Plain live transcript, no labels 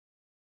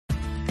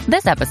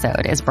This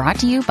episode is brought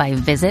to you by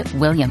Visit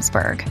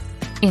Williamsburg.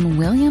 In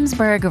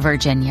Williamsburg,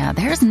 Virginia,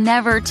 there's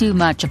never too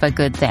much of a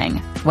good thing.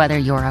 Whether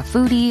you're a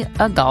foodie,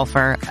 a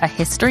golfer, a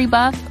history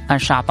buff, a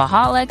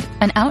shopaholic,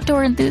 an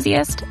outdoor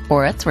enthusiast,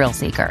 or a thrill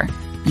seeker,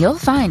 you'll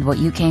find what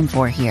you came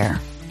for here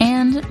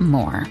and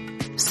more.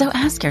 So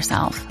ask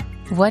yourself,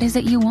 what is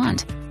it you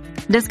want?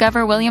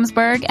 Discover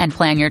Williamsburg and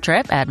plan your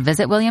trip at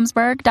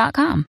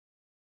visitwilliamsburg.com.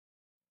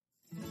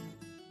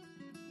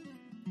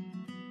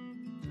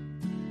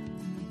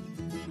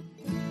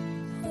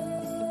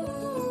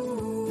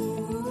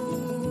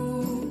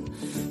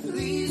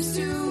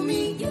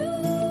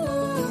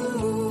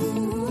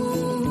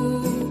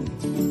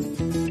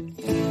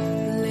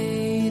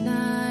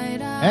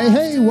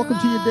 Hey, welcome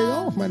to your day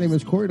off. My name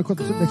is Corey. The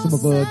closest next to my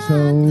bud,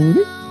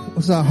 Tony.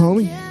 What's up,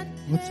 homie?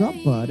 What's up,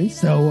 buddy?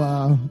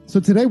 So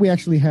today we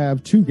actually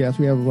have two guests.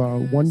 We have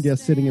one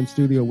guest sitting in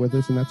studio with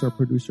us, and that's our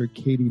producer,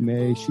 Katie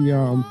May. She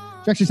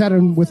actually sat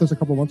in with us a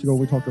couple of months ago.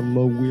 We talked to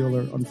Lo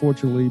Wheeler.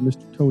 Unfortunately,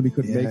 Mr. Tony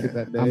couldn't make it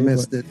that day. I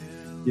missed it.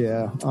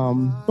 Yeah.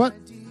 But,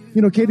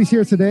 Katie's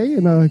here today,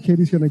 and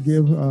Katie's going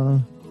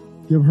to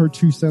give her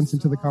 2 cents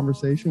into the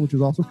conversation, which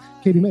is awesome.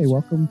 Katie May,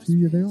 welcome to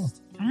your day off.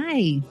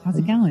 Hi, how's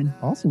it going?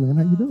 Awesome, man.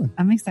 How you doing?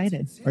 I'm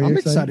excited. I'm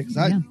excited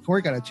because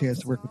Corey got a chance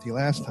to work with you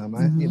last time.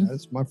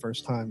 It's my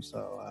first time,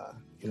 so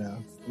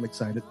I'm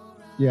excited.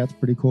 Yeah, it's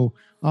pretty cool.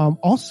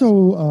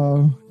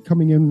 Also,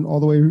 coming in all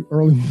the way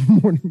early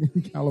morning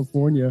in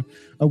California,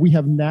 we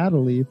have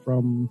Natalie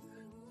from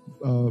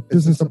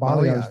Business of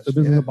Balayage. The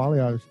Business of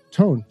Balayage.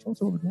 Tone, tell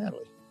us about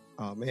Natalie.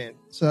 Oh man,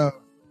 so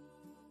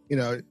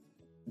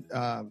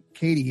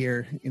Katie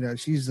here,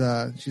 she's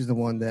the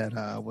one that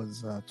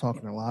was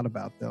talking a lot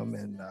about them,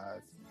 and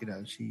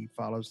she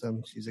follows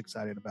them. She's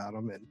excited about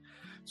them, and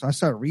so I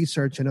started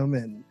researching them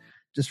and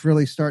just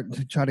really starting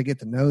to try to get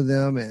to know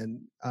them.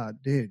 And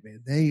dude,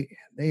 man,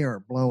 they are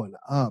blowing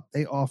up.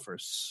 They offer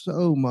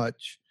so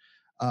much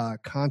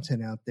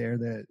content out there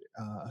that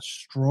a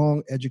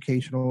strong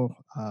educational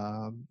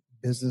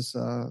business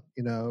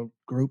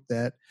group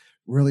that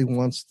really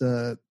wants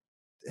to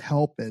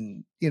help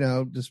and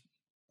just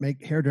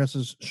make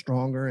hairdressers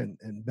stronger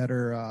and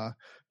better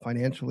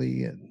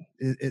financially, and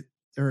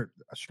they're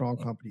a strong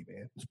company,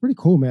 man. It's pretty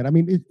cool, man. I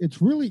mean,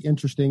 it's really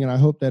interesting, and I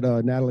hope that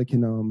Natalie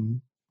can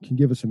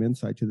give us some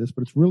insight to this.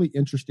 But it's really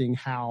interesting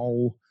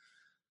how,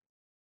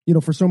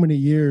 for so many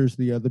years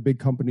the big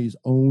companies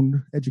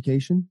owned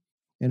education,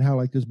 and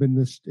how there's been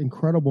this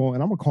incredible,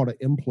 and I'm gonna call it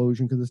an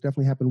implosion because it's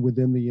definitely happened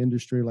within the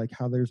industry. Like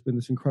how there's been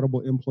this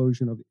incredible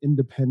implosion of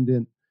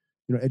independent,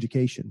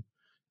 education.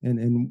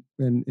 And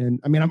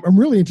I mean, I'm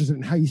really interested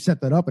in how you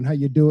set that up and how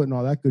you do it and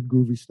all that good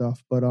groovy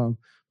stuff. But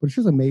it's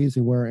just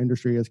amazing where our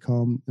industry has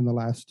come in the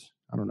last,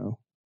 I don't know,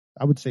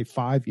 I would say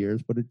 5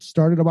 years, but it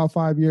started about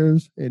 5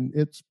 years and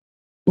it's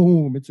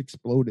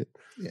exploded.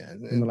 Yeah.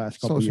 In the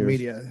last couple of years. Social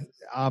media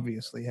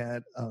obviously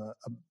had a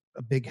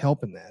big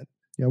help in that.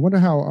 Yeah. I wonder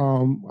how,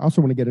 I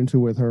also want to get into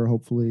with her,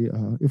 hopefully,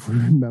 if we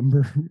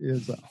remember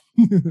is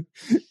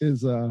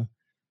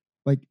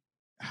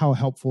how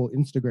helpful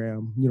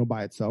Instagram,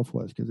 by itself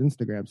was, because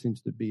Instagram seems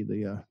to be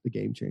the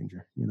game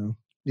changer,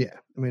 Yeah.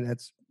 I mean,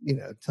 that's,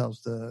 it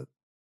tells the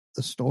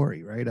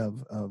story, right,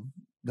 of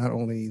not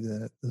only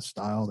the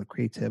style, the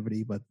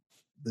creativity, but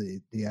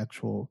the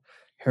actual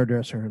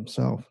hairdresser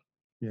himself.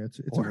 Yeah,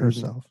 it's or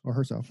herself.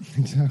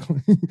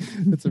 Exactly.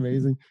 It's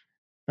amazing.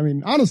 I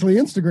mean, honestly,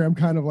 Instagram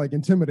kind of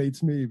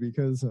intimidates me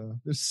because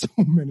there's so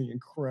many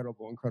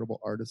incredible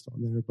artists on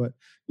there. But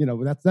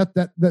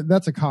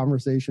that's a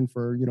conversation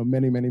for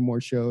many more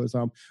shows.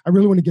 I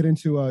really want to get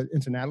into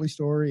Natalie's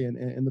story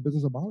and the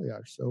Business of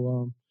Balayage.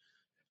 So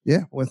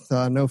with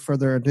no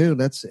further ado,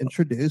 let's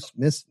introduce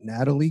Miss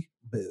Natalie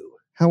Boo.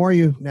 How are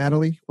you,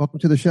 Natalie? Welcome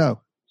to the show.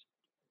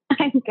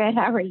 I'm good.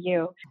 How are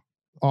you?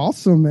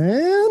 Awesome,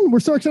 man. We're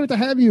so excited to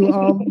have you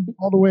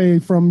all the way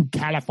from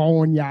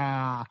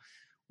California.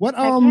 What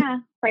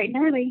bright and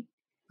early.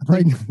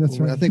 Right, that's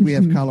right. I think we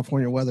have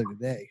California weather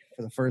today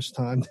for the first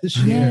time this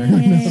year.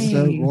 It's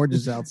so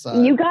gorgeous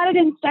outside. You got it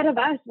instead of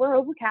us. We're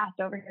overcast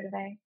over here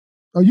today.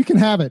 Oh, you can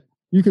have it.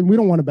 We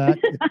don't want it back.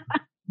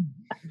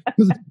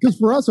 Because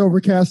for us,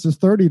 overcast is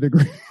 30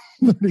 degrees.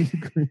 30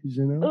 degrees,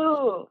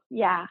 Ooh,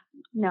 yeah.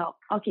 No,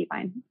 I'll keep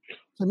mine.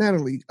 So,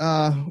 Natalie,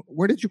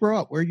 where did you grow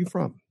up? Where are you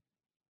from?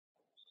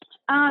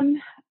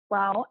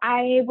 Well,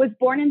 I was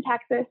born in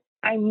Texas.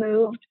 I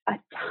moved a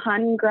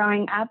ton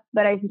growing up,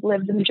 but I've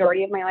lived the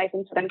majority of my life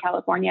in Southern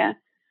California,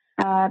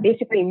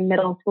 basically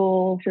middle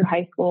school through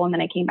high school, and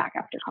then I came back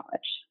after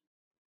college.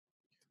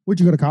 Where'd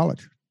you go to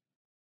college?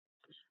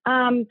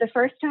 The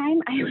first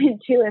time I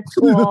went to a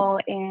school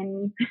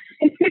in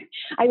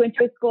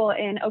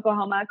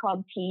Oklahoma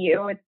called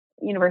TU. It's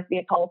University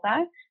of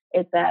Tulsa.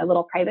 It's a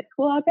little private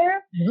school out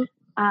there.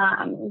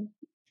 Mm-hmm.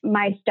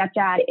 My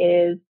stepdad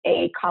is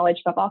a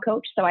college football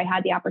coach, so I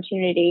had the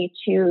opportunity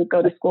to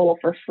go to school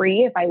for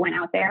free if I went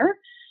out there.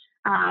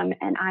 And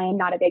I am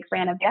not a big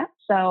fan of debt,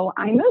 so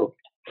I moved.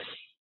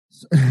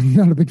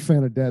 Not a big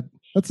fan of debt.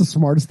 That's the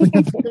smartest thing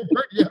I've ever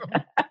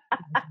heard.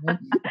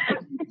 That's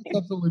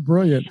absolutely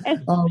brilliant.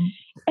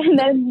 And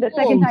then the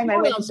second time I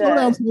went to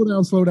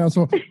slow down.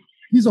 So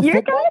he's a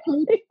football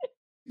coach?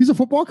 He's a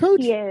football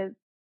coach? He is.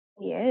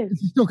 Is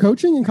he still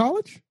coaching in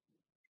college?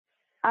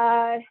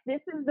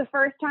 This is the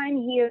first time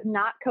he is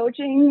not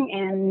coaching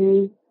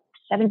in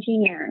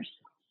 17 years.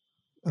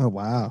 Oh,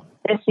 wow.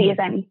 This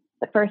season,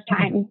 the first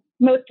time.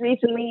 Most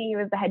recently, he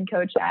was the head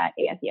coach at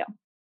ASU.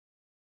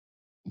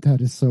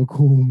 That is so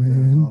cool,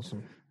 man.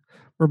 Awesome.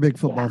 We're big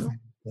football fans.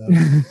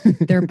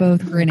 They're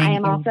both grinning. I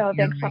am also a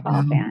big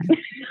football fan.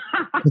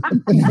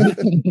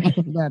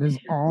 That is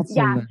awesome.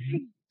 Yeah.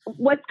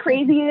 What's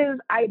crazy is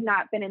I've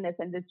not been in this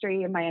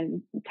industry in my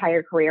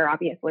entire career,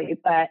 obviously,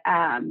 but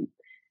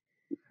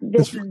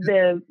this is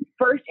the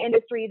first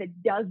industry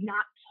that does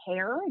not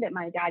care that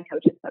my dad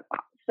coaches football.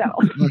 So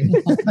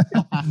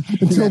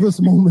until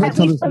this moment, at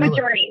least the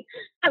majority.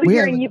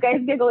 Hearing you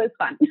guys giggle is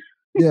fun.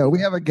 Yeah, we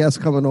have a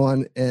guest coming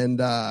on,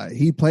 and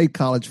he played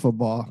college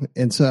football,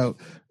 and so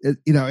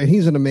and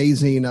he's an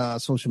amazing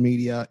social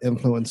media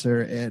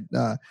influencer.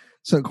 And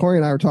so Corey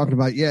and I were talking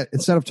about,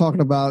 instead of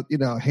talking about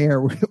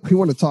hair, we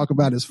want to talk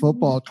about his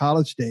football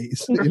college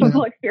days,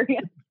 football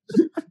experience.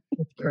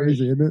 That's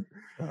crazy, isn't it?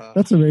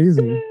 That's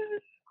amazing.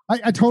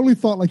 I totally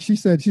thought, like she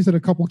said a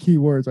couple key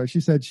words. Right?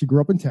 She said she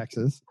grew up in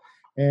Texas.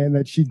 And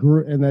that she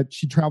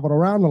traveled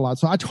around a lot.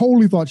 So I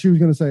totally thought she was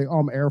going to say, "Oh,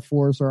 I'm Air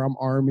Force," or "I'm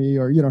Army,"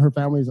 or her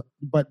family's.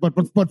 But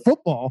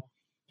football's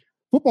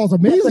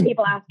amazing. That's what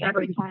people ask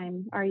every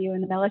time. Are you in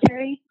the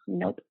military?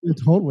 Nope. Yeah,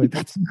 totally.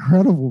 That's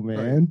incredible,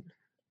 man.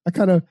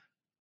 I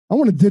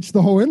want to ditch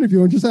the whole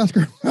interview and just ask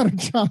her about her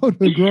childhood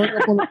growing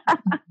up.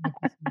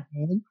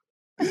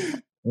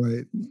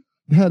 Right.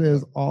 That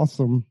is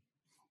awesome.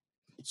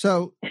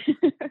 So,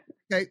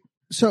 okay.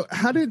 So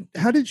how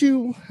did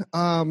you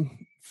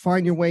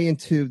find your way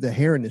into the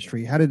hair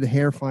industry? How did the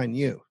hair find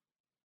you?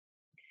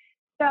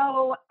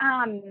 So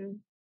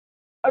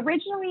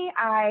originally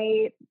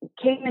I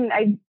came and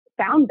I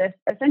found this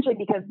essentially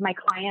because my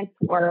clients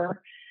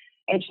were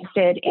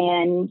interested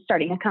in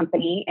starting a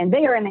company and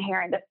they are in the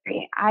hair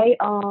industry. I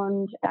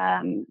owned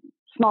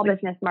small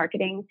business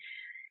marketing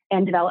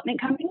and development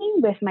company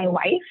with my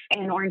wife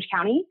in Orange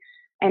County.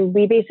 And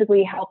we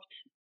basically helped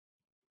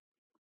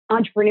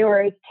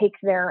entrepreneurs take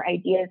their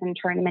ideas and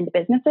turn them into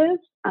businesses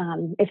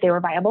if they were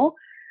viable,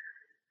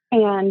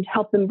 and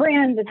help them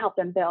brand and help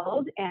them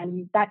build.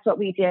 And that's what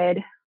we did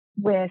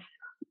with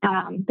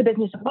the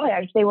business of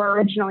Voyage. They were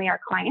originally our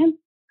clients,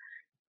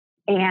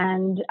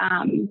 and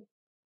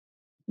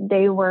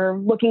they were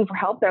looking for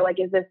help. They're like,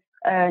 is this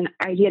an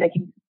idea that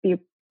can be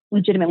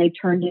legitimately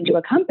turned into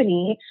a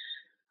company?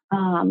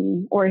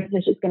 Or is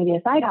this just going to be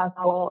a side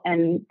hustle?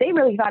 And they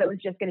really thought it was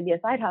just going to be a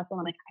side hustle.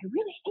 I'm like, I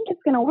really think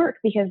it's going to work,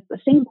 because at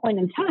the same point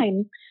in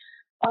time,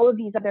 all of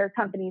these other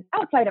companies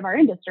outside of our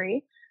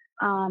industry,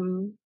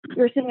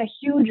 you're seeing a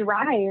huge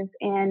rise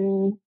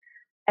in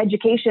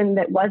education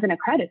that wasn't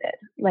accredited.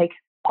 Like,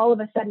 all of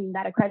a sudden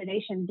that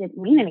accreditation didn't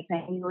mean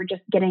anything. You were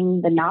just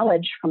getting the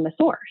knowledge from the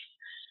source.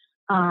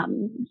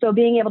 So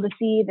being able to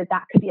see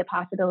that could be a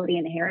possibility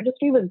in the hair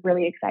industry was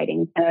really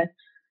exciting to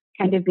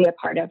kind of be a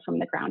part of from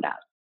the ground up.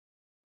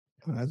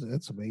 Oh,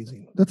 that's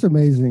amazing. That's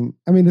amazing.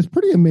 I mean, it's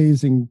pretty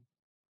amazing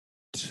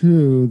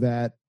too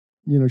that,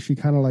 she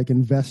kind of like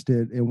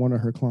invested in one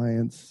of her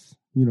clients,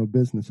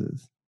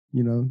 businesses,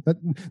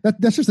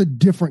 that's just a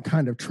different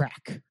kind of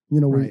track,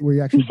 right. where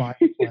you actually buy.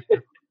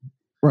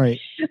 Right.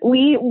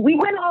 We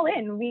went all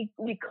in.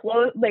 We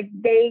closed, like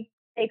they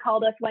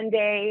called us one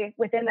day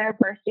within their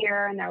first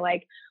year and they're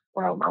like,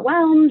 we're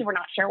overwhelmed. We're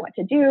not sure what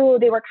to do.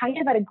 They were kind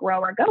of at a grow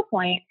or go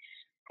point.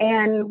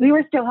 And we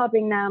were still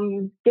helping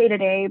them day to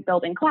day,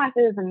 building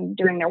classes and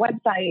doing their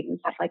website and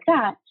stuff like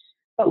that.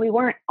 But we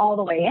weren't all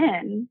the way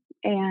in.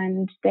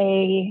 And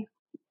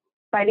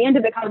by the end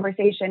of the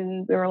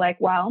conversation, we were like,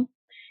 well,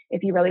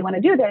 if you really want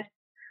to do this,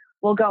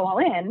 we'll go all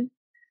in.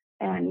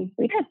 And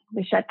we did.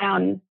 We shut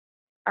down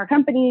our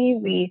company.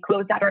 We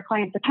closed out our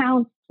clients'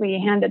 accounts. We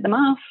handed them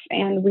off,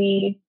 and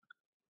we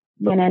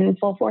went in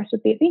full force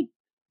with BFE.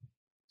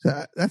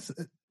 So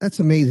that's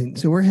amazing.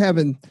 So we're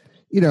having,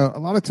 a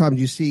lot of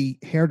times you see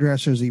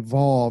hairdressers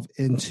evolve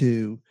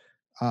into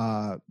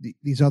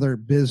these other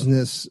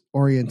business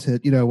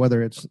oriented,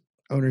 whether it's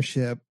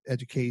ownership,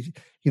 education,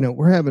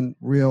 we're having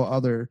real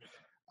other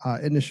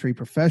industry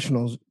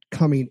professionals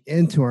coming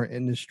into our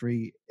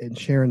industry and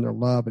sharing their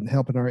love and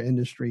helping our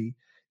industry,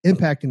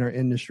 impacting our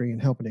industry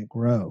and helping it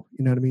grow,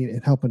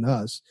 and helping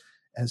us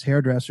as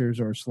hairdressers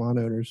or salon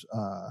owners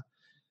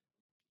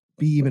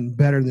be even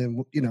better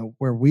than,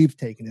 where we've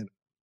taken it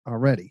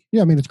already.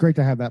 Yeah. I mean, it's great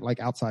to have that like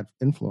outside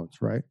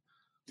influence, right?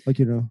 Like,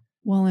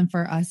 Well, and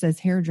for us as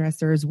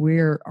hairdressers,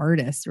 we're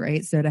artists,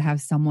 right? So to have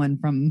someone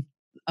from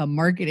a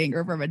marketing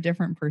or from a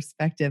different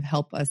perspective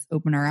help us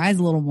open our eyes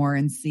a little more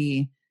and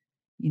see,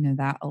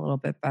 that a little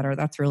bit better.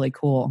 That's really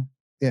cool.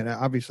 Yeah,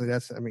 obviously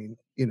Instagram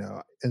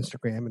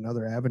and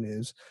other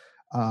avenues,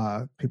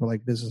 people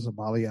like Business of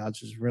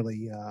Balayage is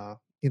really,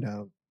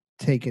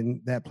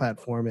 taking that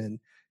platform and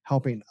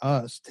helping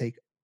us take,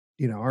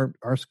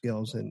 our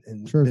skills and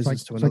sure,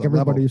 business to another level.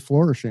 Everybody's level.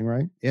 flourishing,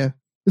 right? Yeah.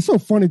 It's so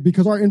funny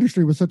because our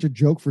industry was such a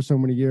joke for so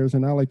many years,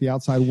 and now like the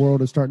outside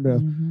world is starting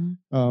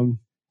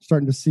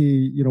to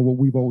see, what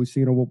we've always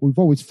seen or what we've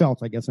always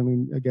felt, I guess. I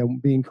mean, again,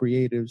 being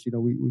creatives,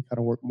 we kind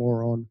of work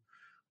more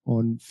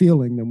on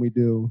feeling than we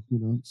do,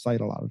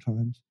 sight a lot of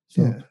times.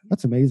 So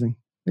that's amazing.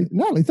 Hey,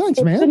 Natalie,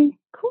 thanks, man. Been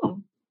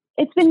cool.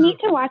 It's been neat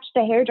to watch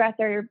the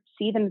hairdresser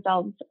see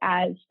themselves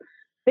as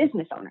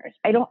business owners.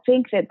 I don't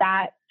think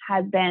that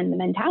has been the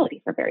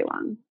mentality for very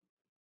long.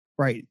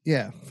 Right.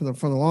 Yeah. For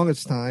the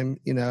longest time,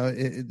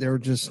 they were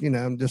just,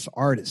 just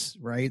artists,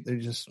 right? They're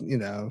just,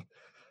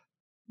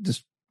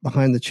 just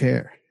behind the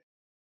chair.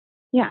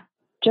 Yeah.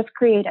 Just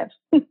creative.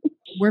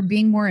 We're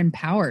being more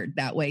empowered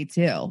that way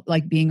too,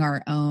 like being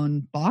our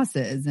own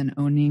bosses and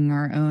owning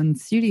our own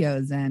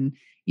studios. And,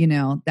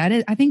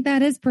 I think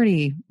that is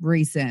pretty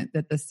recent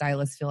that the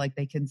stylists feel like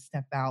they can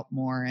step out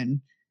more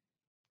and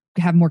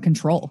have more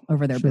control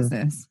over their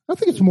business. I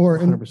think it's more,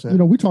 100%.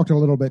 And, we talked a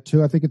little bit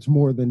too. I think it's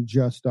more than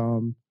just,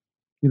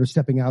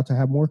 stepping out to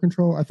have more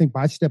control. I think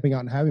by stepping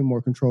out and having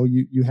more control,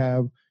 you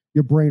have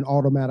your brain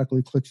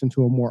automatically clicks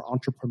into a more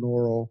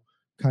entrepreneurial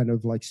kind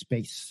of like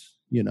space,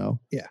 Yeah.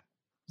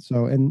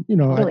 So, and,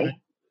 Totally.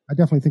 I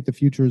definitely think the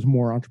future is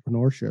more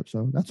entrepreneurship.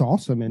 So that's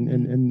awesome.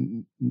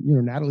 And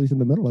Natalie's in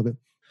the middle of it.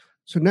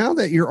 So now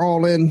that you're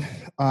all in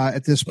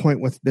at this point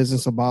with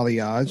Business of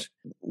Balayage,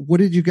 what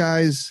did you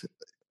guys,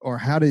 or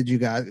how did you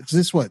guys, is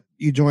this what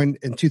you joined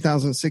in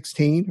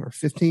 2016 or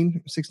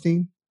 15,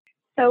 16?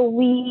 So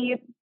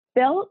we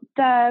built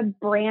the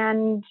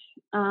brand.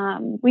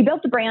 We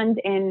built the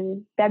brand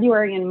in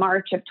February and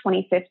March of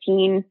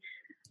 2015,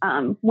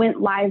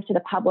 went live to the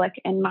public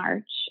in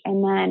March,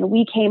 and then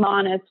we came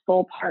on as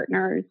full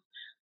partners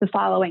the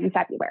following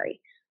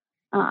February.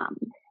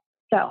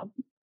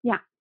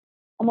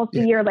 Almost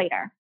a year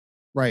later.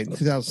 Right, in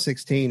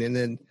 2016. And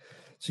then,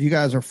 so you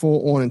guys are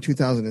full on in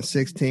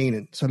 2016.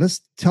 And so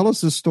let's tell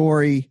us the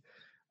story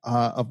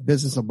of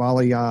Business of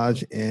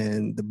Balayage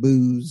and the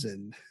booze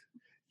and,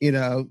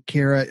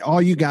 Kara,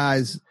 all you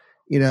guys,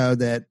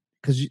 that,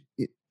 because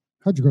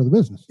how'd you grow the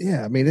business?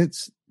 Yeah, I mean,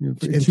 it's in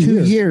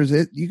 2 years,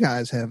 you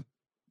guys have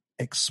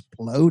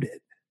exploded.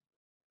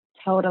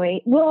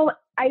 Totally. Well,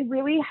 I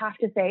really have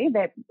to say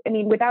that,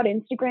 without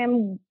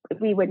Instagram,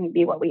 we wouldn't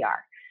be what we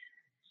are.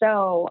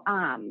 So,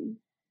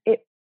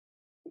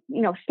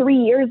 3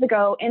 years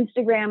ago,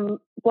 Instagram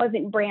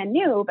wasn't brand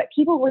new, but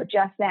people were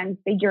just then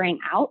figuring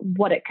out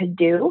what it could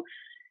do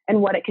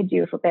and what it could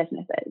do for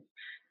businesses.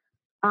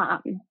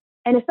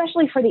 And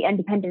especially for the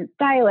independent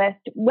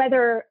stylist,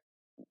 whether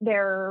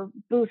they're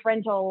booth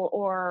rental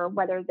or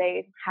whether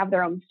they have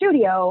their own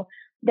studio,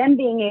 them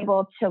being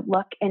able to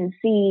look and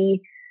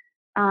see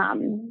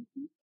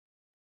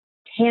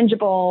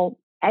tangible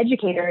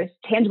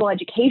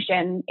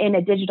education in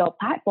a digital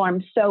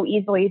platform so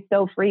easily,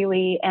 so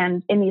freely,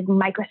 and in these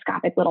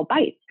microscopic little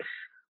bites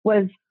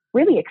was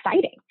really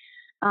exciting.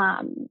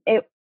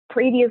 It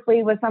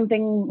previously was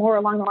something more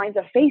along the lines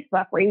of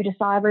Facebook, where you just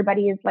saw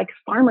everybody's like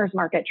farmer's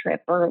market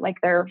trip or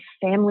like their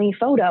family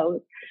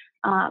photos.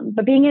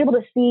 But being able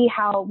to see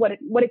what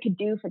it could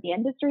do for the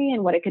industry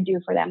and what it could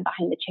do for them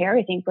behind the chair,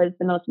 I think was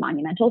the most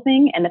monumental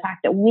thing. And the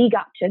fact that we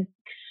got to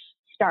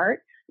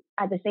start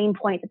at the same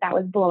point that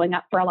was blowing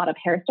up for a lot of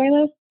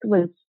hairstylists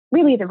was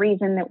really the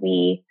reason that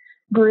we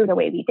grew the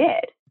way we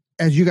did.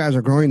 As you guys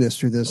are growing this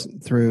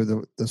through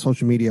the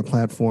social media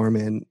platform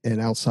and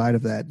outside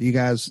of that, do you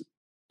guys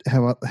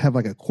have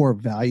like a core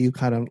value,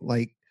 kind of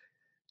like,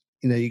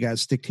 you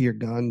guys stick to your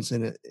guns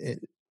and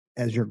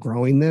as you're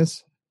growing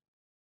this?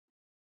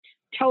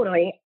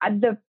 Totally.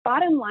 The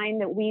bottom line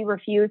that we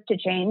refuse to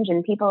change,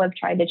 and people have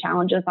tried to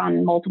challenge us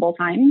on multiple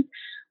times,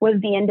 was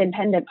the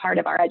independent part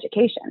of our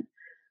education.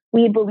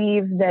 We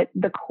believe that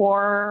the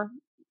core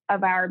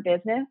of our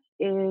business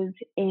is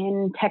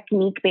in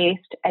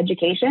technique-based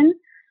education,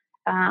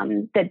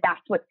 that's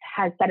what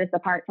has set us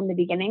apart from the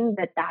beginning,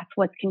 that's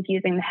what's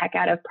confusing the heck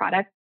out of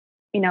product,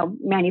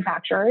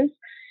 manufacturers.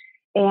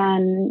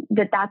 And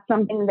that's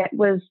something that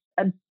was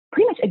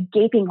pretty much a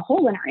gaping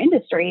hole in our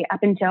industry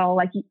up until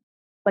like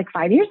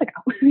 5 years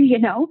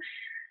ago,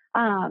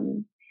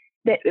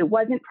 that it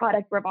wasn't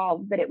product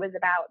revolved, that it was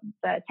about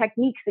the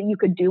techniques that you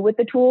could do with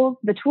the tools.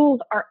 The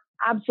tools are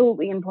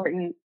absolutely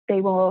important.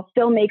 They will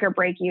still make or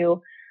break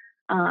you.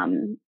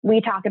 We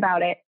talk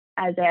about it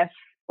as if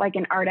like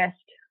an artist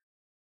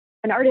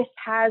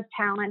has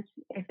talent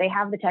if they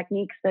have the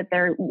techniques that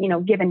they're,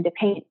 given to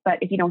paint.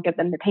 But if you don't give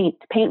them the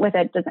paint to paint with,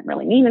 it doesn't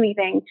really mean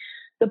anything.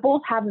 So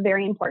both have a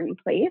very important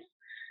place.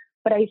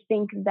 But I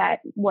think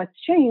that what's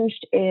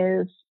changed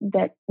is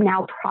that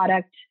now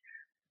product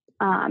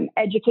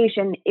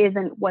education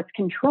isn't what's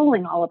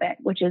controlling all of it,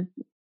 which is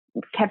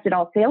kept it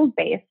all sales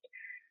based.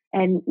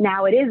 And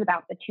now it is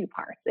about the two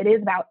parts. It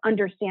is about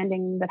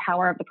understanding the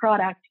power of the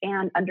product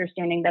and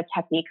understanding the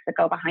techniques that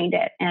go behind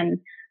it. And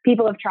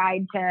people have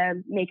tried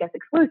to make us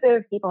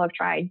exclusive. People have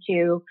tried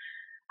to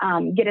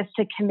get us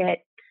to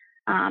commit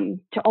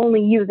to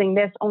only using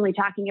this, only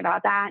talking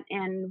about that.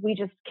 And we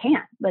just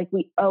can't. Like,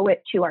 we owe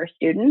it to our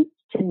students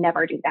to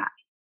never do that.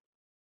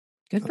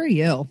 Good for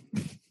you.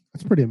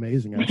 That's pretty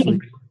amazing, actually.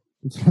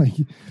 It's like,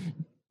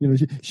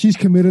 she's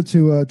committed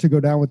to go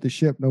down with the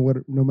ship,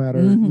 no matter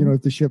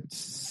if the ship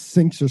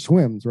sinks or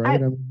swims,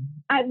 right?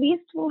 At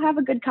least we'll have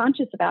a good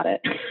conscience about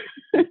it.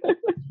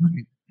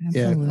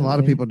 Yeah, a lot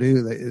of people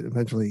do. They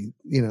eventually,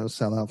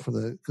 sell out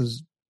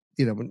because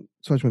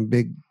especially when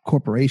big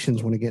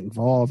corporations want to get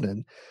involved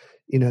and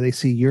they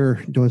see you're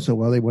doing so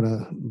well, they want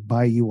to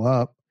buy you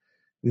up.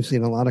 We've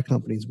seen a lot of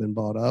companies been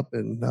bought up,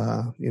 and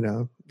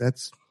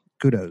that's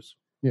kudos.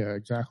 Yeah,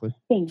 exactly.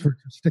 For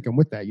sticking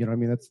with that,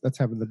 that's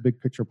having the big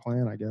picture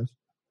plan, I guess.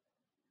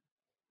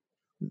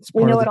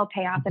 We know it'll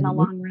pay off in the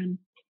long run.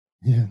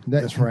 Yeah,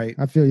 that's right.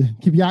 I feel you.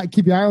 Keep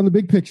your eye on the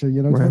big picture.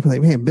 Right.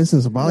 Like, man,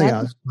 Business of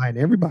Balayage is buying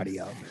everybody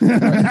up.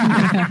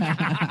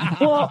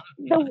 Well,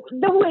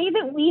 the way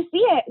that we see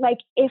it, like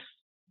if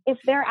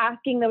they're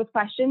asking those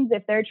questions,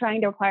 if they're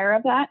trying to acquire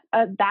of that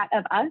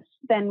of us,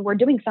 then we're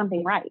doing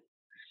something right.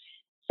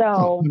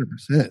 So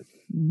 100%.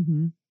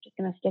 Just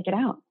gonna stick it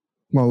out.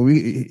 Well,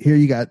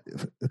 you got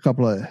a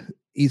couple of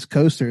East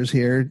Coasters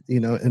here,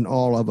 in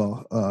all of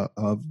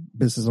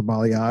Business of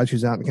Balayage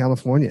who's out in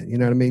California. You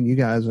know what I mean? You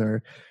guys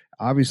are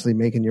obviously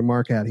making your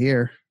mark out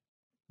here.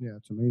 Yeah,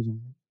 it's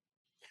amazing.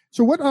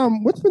 So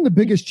what's been the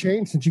biggest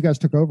change since you guys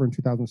took over in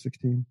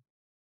 2016?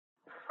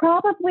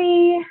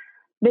 Probably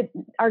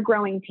our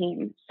growing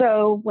team.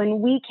 So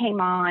when we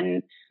came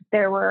on,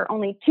 there were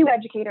only 2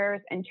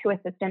 educators and 2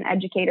 assistant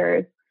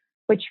educators,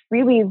 which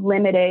really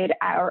limited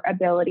our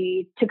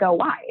ability to go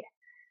wide.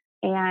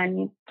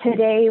 And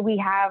today we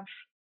have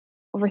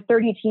over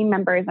 30 team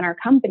members in our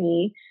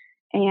company,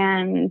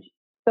 and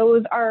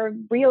those are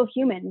real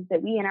humans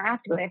that we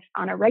interact with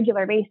on a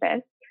regular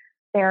basis.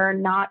 They're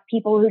not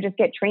people who just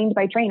get trained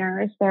by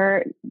trainers,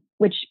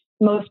 which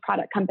most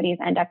product companies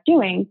end up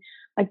doing.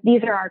 Like,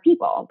 these are our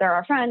people, they're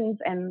our friends,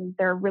 and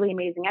they're really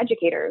amazing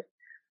educators.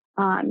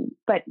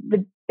 But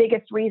the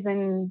biggest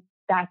reason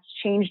that's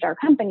changed our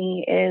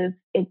company is,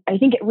 I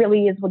think it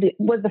really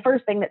was the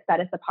first thing that set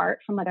us apart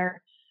from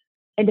other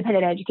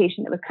independent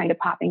education that was kind of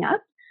popping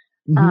up.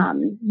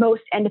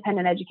 Most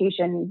independent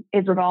education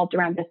is revolved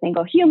around a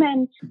single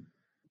human.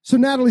 So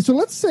Natalie,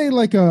 let's say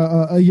like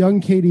a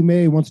young Katie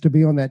May wants to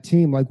be on that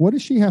team. Like, what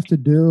does she have to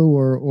do,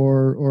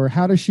 or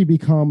how does she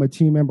become a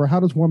team member? How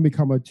does one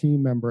become a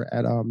team member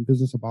at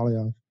Business of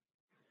Balayage?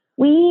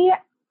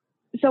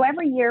 So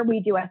every year we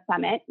do a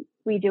summit.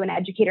 We do an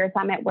educator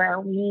summit where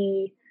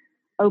we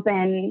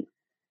open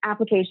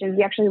applications.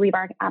 We actually leave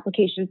our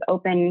applications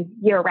open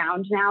year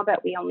round now,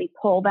 but we only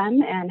pull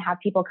them and have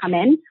people come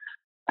in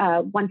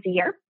once a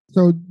year.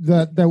 So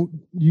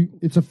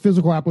it's a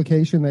physical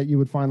application that you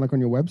would find like on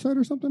your website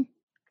or something?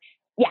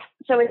 Yeah.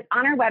 So it's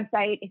on our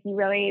website. If you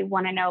really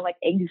want to know like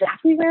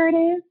exactly where it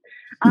is,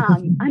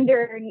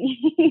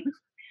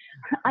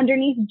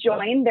 underneath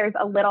join, there's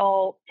a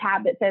little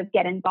tab that says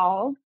get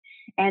involved.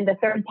 And the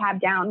third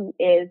tab down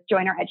is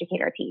join our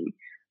educator team.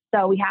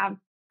 So we have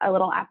a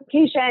little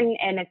application,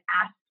 and it's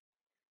asked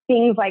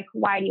things like,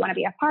 why do you want to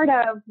be a part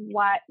of?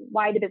 Why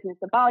the Business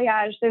of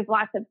Balayage? There's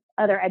lots of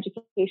other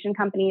education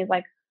companies.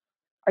 Like,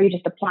 are you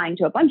just applying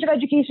to a bunch of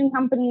education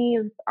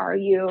companies?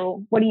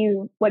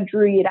 What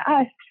drew you to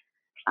us?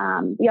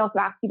 We also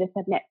ask you to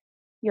submit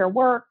your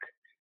work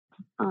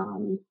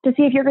to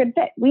see if you're a good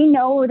fit. We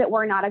know that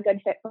we're not a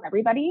good fit for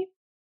everybody.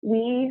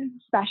 We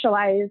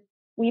specialize,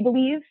 we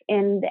believe,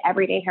 in the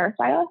everyday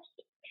hairstylist.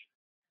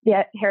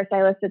 The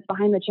hairstylist that's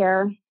behind the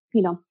chair,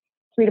 3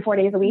 to 4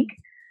 days a week.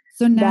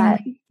 So now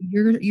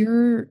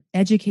your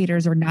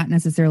educators are not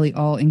necessarily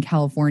all in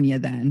California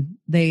then.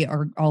 They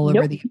are all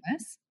over the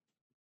U.S.?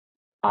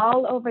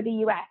 All over the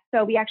U.S.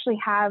 So we actually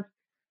have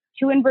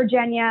 2 in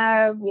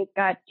Virginia. We've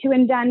got 2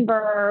 in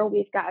Denver.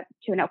 We've got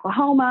 2 in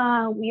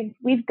Oklahoma.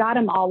 We've got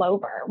them all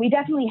over. We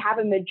definitely have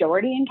a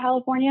majority in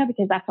California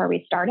because that's where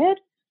we started.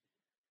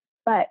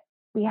 But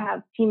we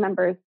have team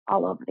members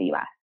all over the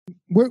U.S.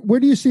 Where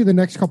do you see the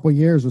next couple of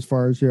years as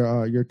far as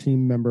your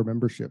team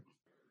membership?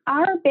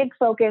 Our big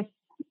focus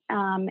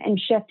and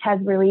shift has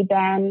really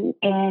been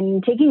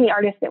in taking the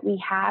artists that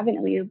we have and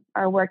that we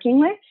are working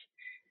with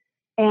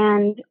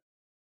and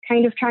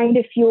kind of trying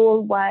to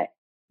fuel what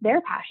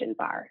their passions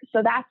are.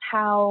 So that's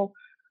how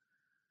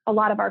a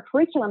lot of our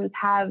curriculums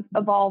have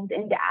evolved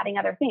into adding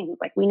other things.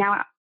 Like, we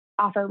now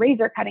offer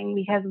razor cutting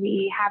because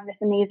we have this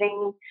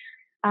amazing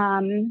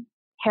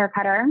hair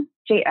cutter,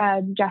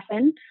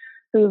 Justin,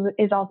 who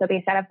is also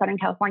based out of Southern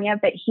California,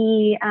 but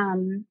he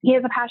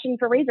has a passion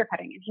for razor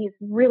cutting, and he's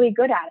really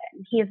good at it.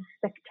 And he is a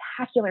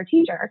spectacular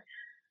teacher.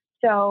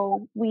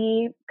 So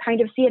we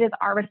kind of see it as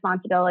our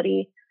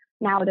responsibility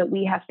now that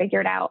we have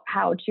figured out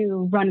how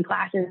to run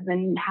classes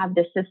and have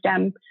this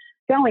system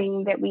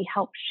going, that we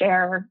help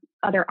share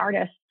other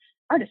artists'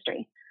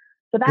 artistry.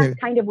 So that's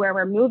kind of where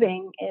we're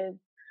moving, is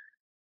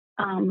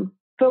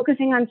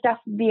focusing on stuff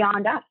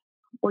beyond us,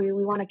 where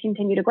we want to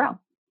continue to grow.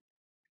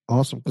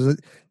 Awesome. Because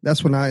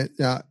that's when I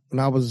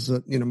was,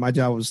 my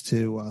job was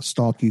to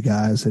stalk you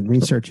guys and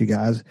research you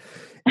guys.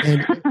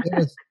 And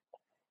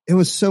it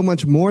was so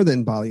much more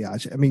than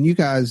balayage. I mean, you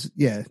guys,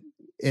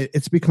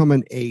 it's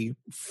becoming a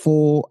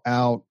full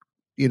out,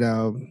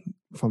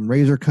 from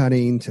razor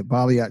cutting to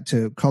balayage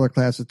to color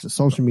classes to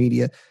social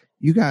media.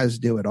 You guys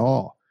do it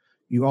all.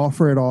 You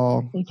offer it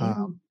all,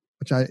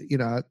 which I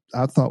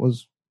thought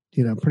was,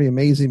 pretty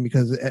amazing,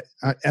 because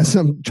as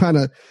I'm trying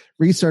to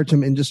research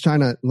them and just trying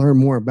to learn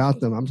more about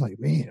them, I was like,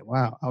 man,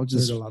 wow. I was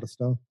just a lot of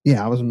stuff.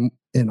 Yeah. I was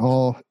in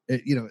all,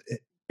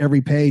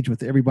 every page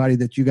with everybody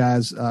that you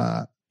guys,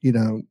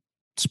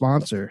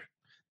 sponsor.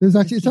 It's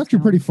actually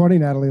pretty funny,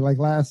 Natalie. Like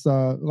last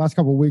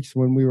couple of weeks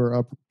when we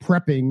were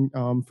prepping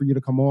for you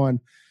to come on,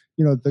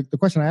 the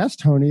question I asked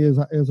Tony is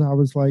I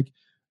was like,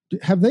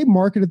 have they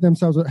marketed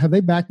themselves? Have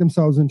they backed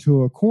themselves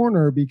into a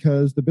corner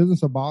because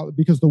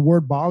the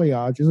word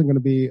balayage isn't going to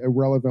be a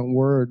relevant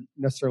word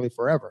necessarily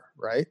forever,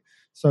 right?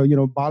 So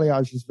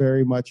balayage is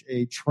very much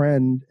a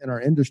trend in our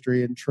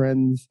industry, and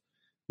trends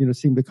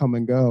seem to come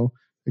and go.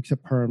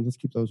 Except perms, let's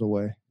keep those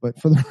away. But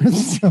for the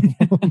rest of them,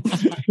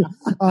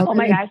 oh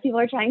my gosh, people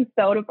are trying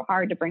so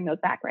hard to bring those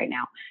back right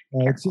now.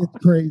 It's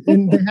great,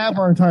 and they have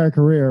our entire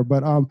career.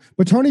 But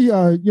Tony,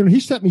 he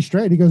set me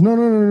straight. He goes,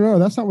 no,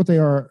 that's not what they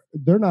are.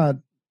 They're not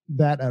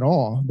that at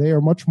all. They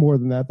are much more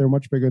than that. They're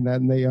much bigger than that,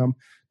 and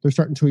they're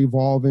starting to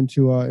evolve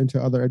into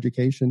other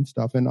education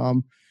stuff. And I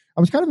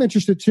was kind of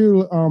interested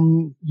too.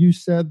 You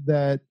said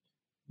that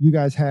you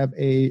guys have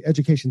a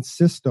education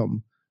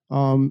system.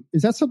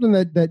 Is that something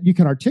that you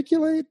can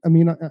articulate? I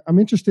mean, I'm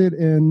interested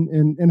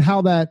in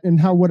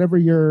how whatever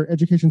your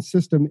education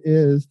system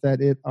is,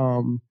 that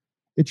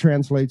it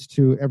translates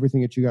to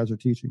everything that you guys are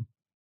teaching.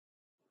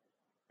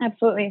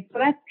 Absolutely. So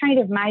that's kind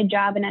of my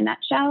job in a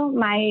nutshell.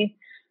 My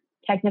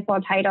technical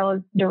title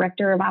is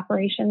Director of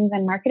Operations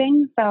and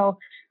Marketing. So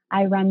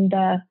I run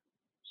the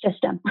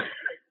system.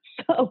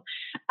 So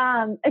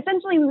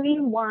essentially, we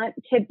want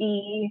to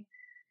be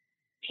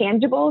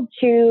tangible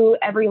to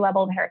every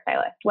level of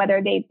hairstylist,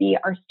 whether they be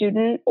our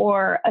student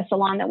or a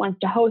salon that wants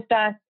to host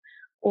us,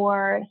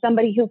 or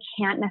somebody who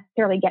can't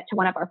necessarily get to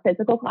one of our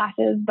physical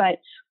classes, but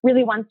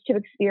really wants to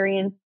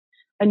experience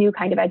a new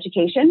kind of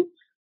education.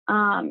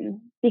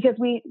 Because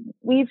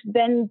we've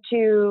been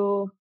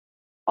to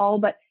all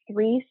but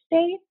 3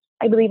 states,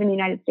 I believe, in the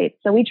United States.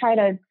 So we try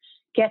to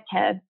get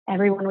to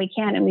everyone we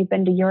can, and we've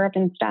been to Europe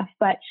and stuff,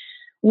 but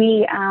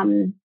we're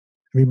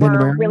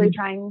really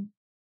trying.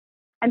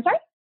 I'm sorry?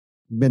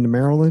 Been to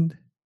Maryland?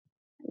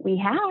 We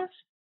have.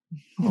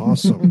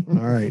 Awesome.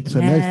 All right. So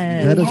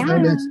let us know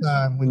next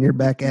time when you're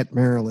back at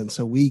Maryland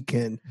so we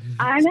can.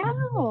 I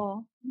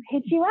know.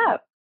 Hit you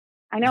up.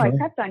 I know. I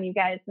prepped on you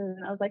guys,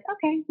 and I was like,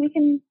 okay, we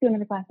can do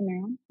another class in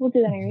Maryland. We'll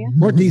do that area.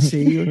 Or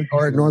DC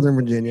or Northern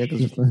Virginia.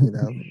 Because,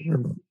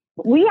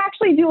 we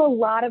actually do a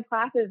lot of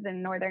classes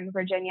in Northern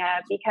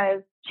Virginia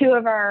because 2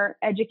 of our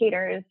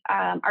educators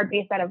are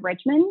based out of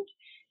Richmond.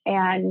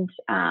 And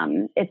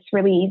it's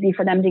really easy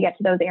for them to get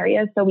to those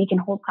areas, so we can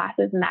hold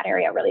classes in that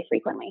area really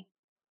frequently.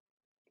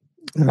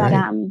 All but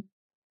right.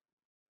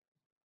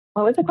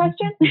 What was the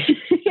question?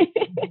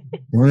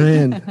 We're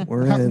in.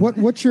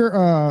 What's your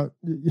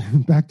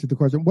back to the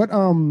question? What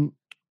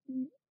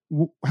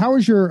how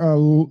is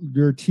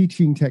your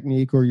teaching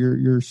technique or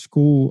your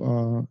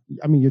school?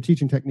 Your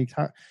teaching techniques.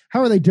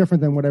 How are they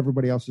different than what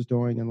everybody else is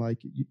doing? And like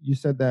you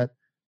said that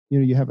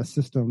you have a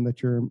system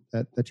that you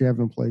have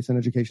in place, an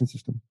education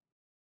system.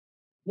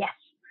 Yes.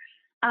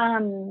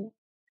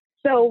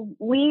 So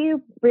we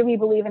really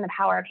believe in the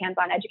power of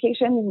hands-on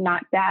education.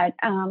 Not that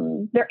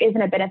there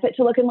isn't a benefit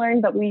to look and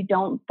learn, but we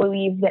don't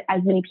believe that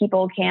as many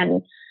people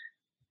can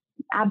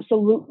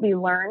absolutely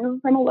learn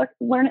from a look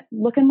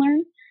and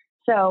learn.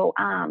 So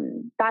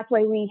that's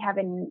why we have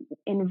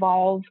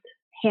involved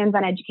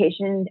hands-on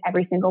education in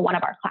every single one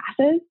of our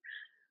classes.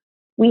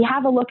 We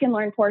have a look and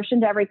learn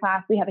portion to every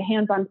class. We have a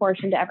hands-on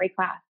portion to every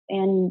class,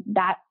 and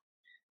that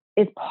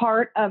is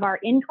part of our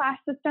in-class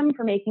system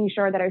for making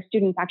sure that our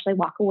students actually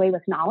walk away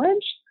with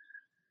knowledge.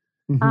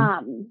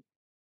 Mm-hmm.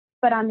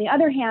 But on the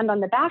other hand, on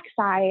the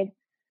backside,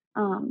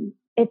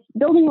 it's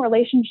building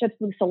relationships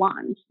with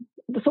salons,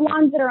 the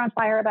salons that are on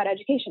fire about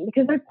education,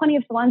 because there's plenty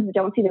of salons that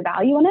don't see the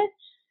value in it.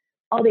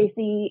 All they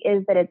see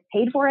is that it's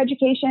paid for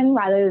education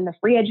rather than the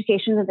free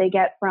education that they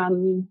get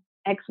from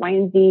X, Y,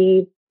 and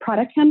Z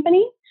product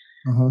company.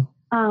 Uh-huh.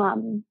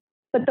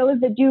 But those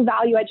that do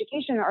value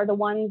education are the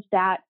ones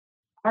that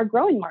are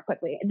growing more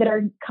quickly, that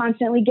are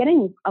constantly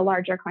getting a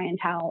larger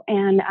clientele.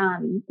 And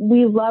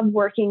we love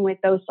working with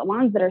those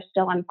salons that are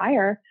still on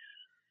fire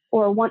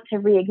or want to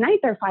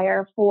reignite their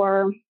fire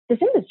for this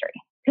industry,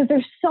 because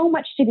there's so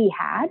much to be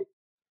had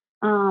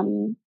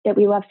that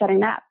we love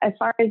setting that. As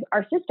far as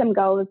our system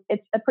goes,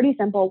 it's a pretty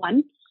simple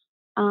one.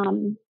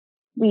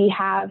 We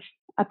have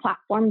a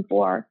platform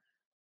for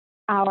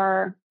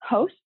our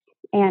hosts,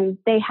 and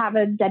they have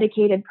a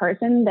dedicated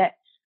person that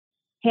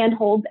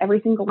handholds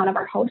every single one of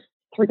our hosts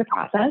through the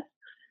process.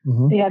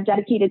 Mm-hmm. They have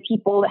dedicated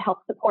people that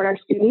help support our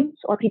students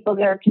or people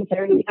that are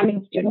considering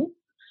becoming students.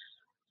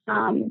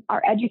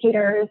 Our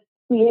educators,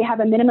 we have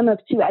a minimum of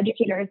 2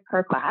 educators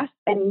per class,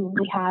 and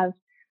we have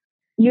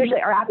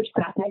usually our average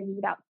class size is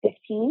about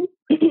 15.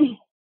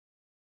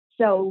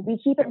 So we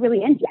keep it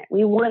really intimate.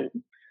 We want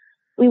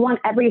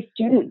every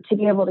student to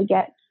be able to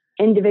get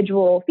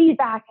individual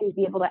feedback and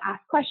be able to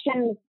ask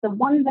questions. The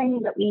one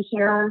thing that we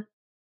hear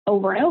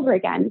over and over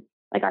again,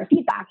 like our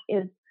feedback,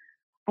 is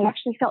I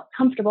actually felt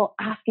comfortable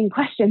asking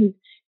questions,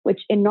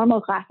 which in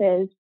normal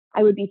classes,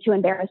 I would be too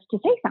embarrassed to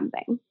say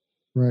something.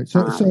 Right.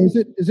 So is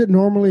it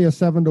normally a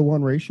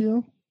 7-to-1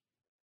 ratio?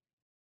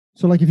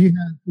 So like if you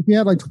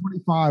had like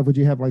 25, would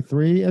you have like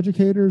 3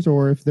 educators,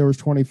 or if there was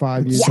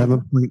 25, you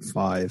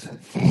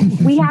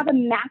 7.5? We have a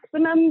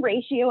maximum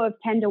ratio of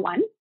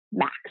 10-to-1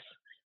 max,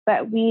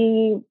 but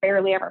we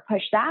rarely ever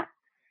push that.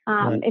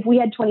 Right. If we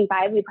had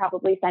 25, we'd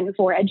probably send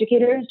 4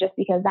 educators, just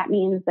because that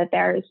means that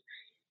there's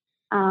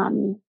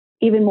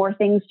even more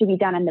things to be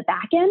done in the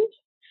back end.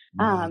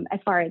 As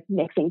far as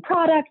mixing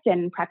product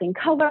and prepping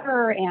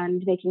color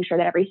and making sure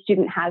that every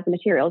student has the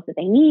materials that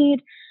they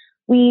need.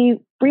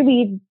 We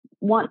really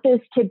want this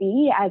to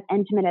be as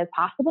intimate as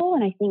possible.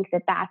 And I think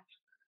that that's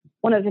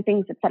one of the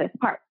things that set us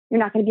apart. You're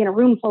not going to be in a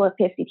room full of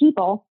 50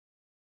 people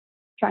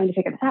trying to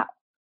figure this out.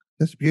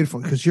 That's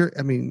beautiful, because you're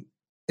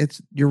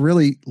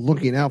really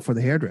looking out for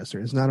the hairdresser.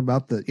 It's not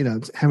about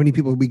it's how many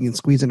people we can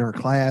squeeze in our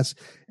class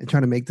and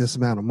trying to make this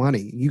amount of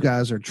money. You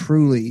guys are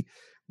truly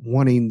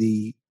wanting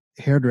the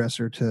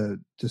hairdresser to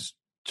just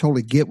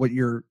totally get what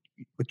you're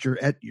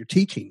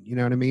teaching. You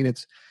know what I mean?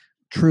 It's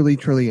truly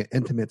an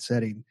intimate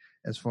setting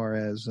as far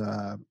as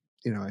a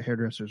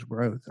hairdresser's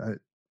growth.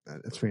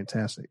 That's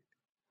fantastic.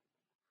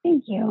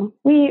 Thank you.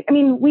 We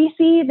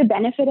see the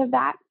benefit of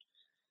that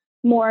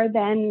more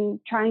than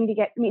trying to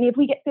get. If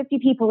we get 50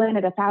 people in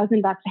at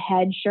 $1,000 a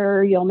head,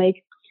 sure, you'll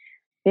make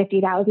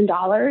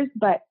 $50,000.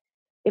 But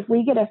if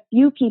we get a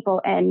few people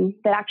in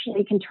that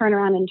actually can turn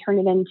around and turn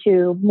it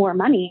into more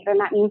money, then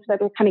that means that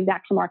they're coming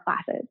back for more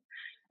classes.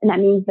 And that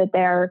means that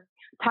they're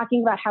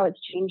talking about how it's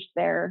changed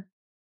their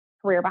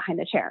career behind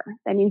the chair.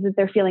 That means that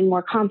they're feeling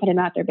more confident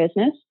about their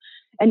business.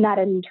 And that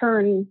in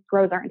turn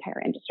grows our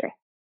entire industry.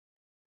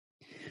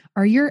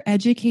 Are your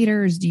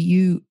educators, do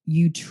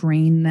you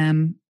train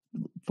them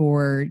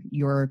for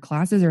your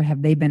classes, or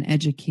have they been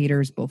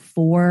educators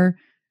before?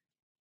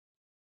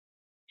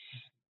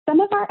 Some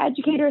of our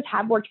educators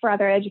have worked for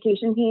other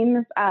education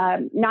teams,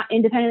 not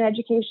independent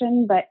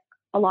education, but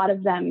a lot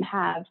of them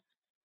have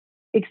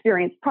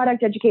experienced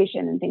product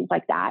education and things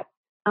like that.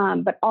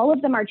 But all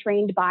of them are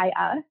trained by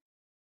us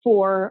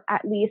for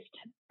at least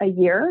a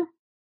year.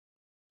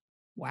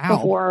 Wow.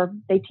 Before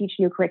they teach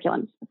new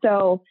curriculums.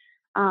 So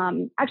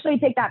actually, I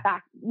take that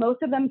back.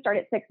 Most of them start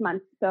at 6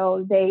 months.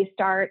 So they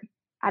start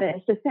at an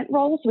assistant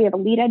role. So we have a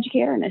lead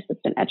educator and an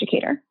assistant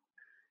educator.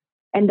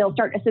 And they'll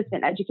start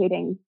assistant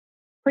educating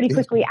pretty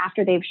quickly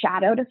after they've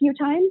shadowed a few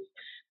times.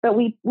 But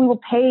we will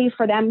pay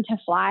for them to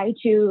fly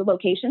to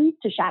locations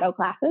to shadow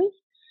classes,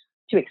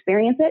 to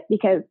experience it,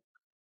 because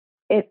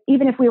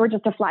even if we were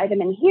just to fly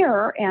them in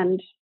here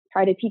and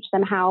try to teach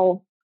them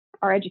how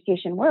our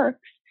education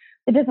works,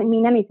 it doesn't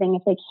mean anything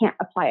if they can't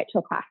apply it to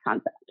a class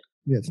concept.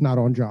 Yeah, it's not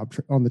on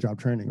the job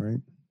training, right?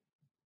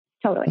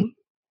 Totally.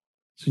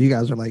 So you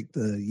guys are like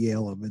the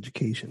Yale of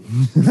education.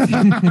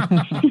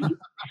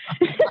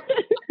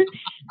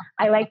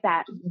 I like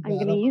that. I'm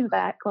going to use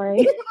that,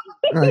 Corey.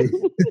 Right.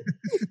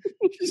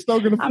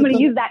 I'm going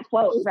to use that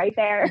quote right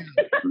there.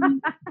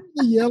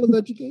 The Yale of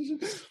education.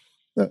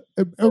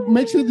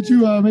 Make sure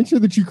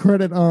that you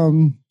credit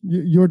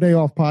Your Day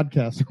Off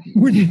podcast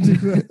when you do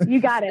that.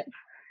 You got it.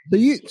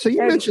 So you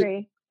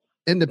mentioned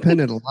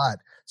independent a lot.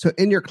 So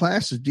in your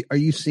classes, are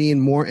you seeing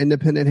more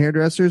independent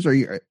hairdressers, or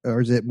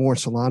is it more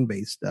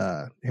salon-based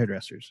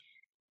hairdressers?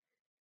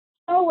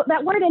 Oh,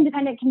 that word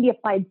independent can be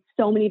applied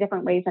so many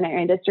different ways in our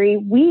industry.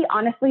 We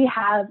honestly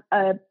have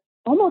a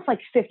almost like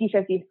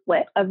 50-50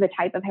 split of the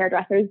type of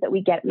hairdressers that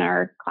we get in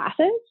our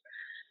classes.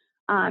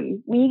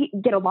 We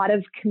get a lot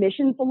of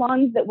commission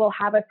salons that will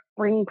have us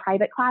bring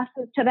private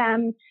classes to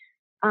them.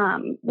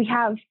 We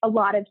have a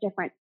lot of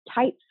different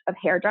types of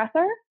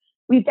hairdresser.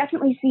 We've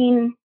definitely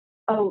seen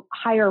a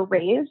higher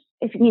raise.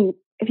 If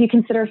you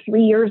consider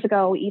 3 years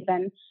ago,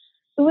 even,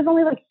 it was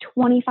only like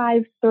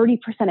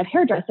 25-30% of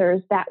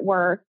hairdressers that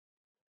were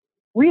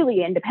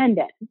really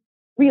independent.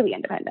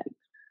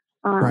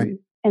 Right.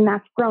 And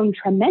that's grown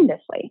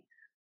tremendously.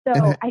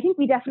 So I think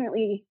we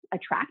definitely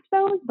attract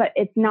those, but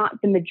it's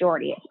not the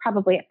majority. It's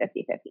probably at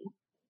 50-50.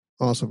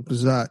 Awesome.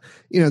 Because,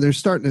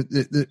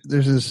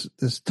 there's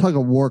this tug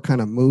of war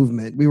kind of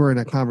movement. We were in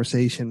a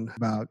conversation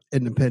about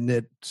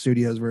independent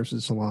studios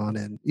versus salon,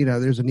 and,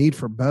 there's a need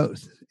for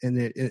both. And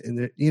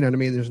you know what I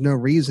mean? There's no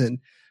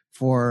reason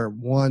for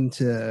one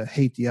to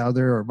hate the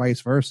other or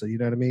vice versa. You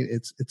know what I mean?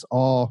 It's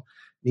all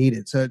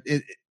needed. So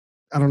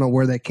I don't know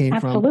where that came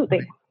from.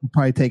 Absolutely.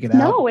 Probably take it out.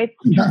 No, it's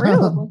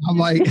true. I'm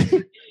like, I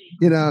think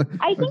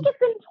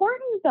it's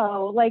important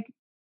though. Like,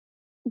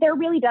 there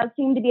really does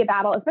seem to be a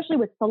battle, especially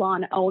with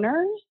salon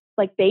owners.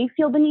 Like, they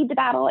feel the need to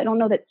battle. I don't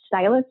know that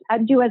stylists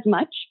do as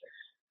much.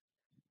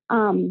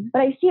 But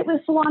I see it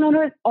with salon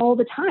owners all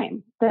the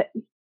time that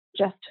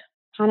just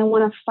kind of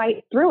want to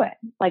fight through it.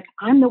 Like,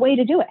 I'm the way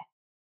to do it.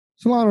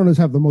 Salon owners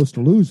have the most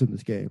to lose in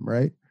this game,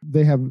 right?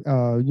 They have,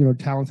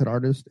 talented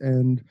artists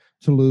and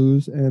to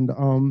lose. And,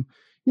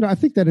 I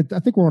think I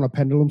think we're on a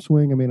pendulum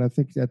swing. I mean, I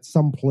think at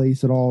some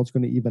place it all is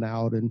going to even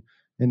out, and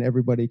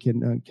everybody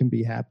can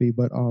be happy.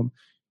 But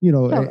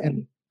Totally.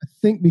 and I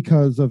think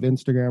because of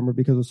Instagram or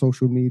because of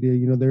social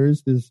media, there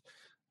is this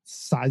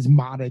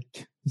seismatic,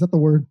 is that the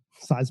word?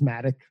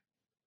 Seismatic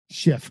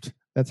shift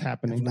that's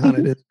happening. If not,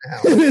 it is now.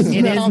 It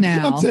is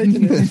now. I'm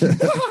taking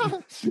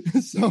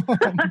it. So,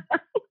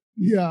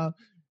 yeah.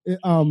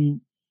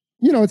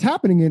 It's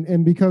happening,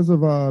 and because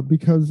of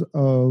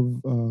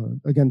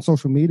again,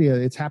 social media,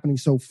 it's happening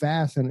so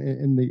fast,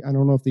 and I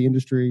don't know if the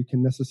industry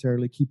can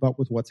necessarily keep up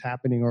with what's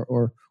happening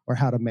or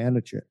how to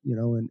manage it.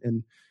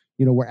 And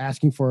we're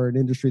asking for an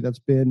industry that's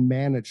been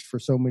managed for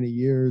so many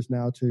years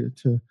now to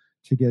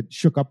get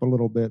shook up a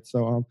little bit.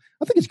 So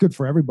I think it's good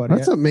for everybody.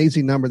 That's an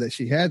amazing number that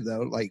she had,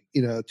 though. Like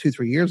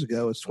 2-3 years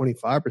ago, it's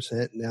 25%.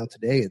 And now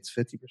today it's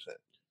 50%.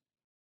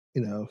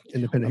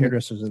 Independent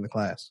hairdressers in the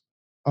class.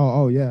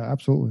 Oh yeah,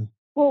 absolutely.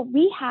 Well,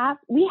 we have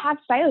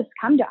stylists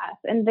come to us,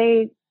 and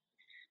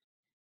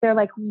they're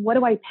like, what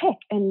do I pick?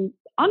 And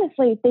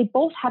honestly, they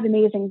both have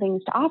amazing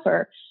things to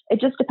offer. It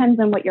just depends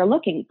on what you're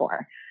looking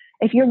for.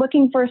 If you're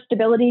looking for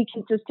stability,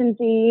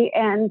 consistency,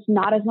 and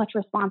not as much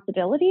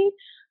responsibility,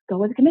 go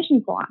with a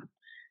commission salon.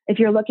 If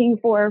you're looking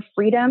for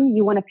freedom,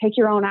 you want to pick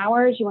your own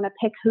hours, you want to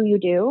pick who you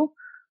do,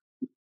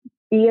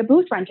 be a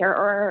booth renter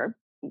or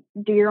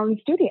do your own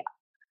studio.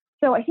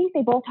 So I think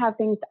they both have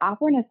things to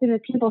offer. And as soon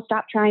as people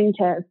stop trying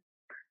to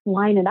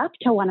line it up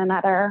to one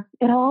another,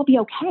 it'll all be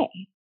okay.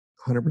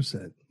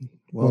 100%.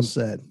 Well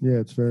said. Yeah,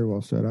 it's very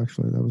well said,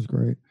 actually. That was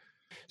great.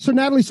 So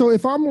Natalie, so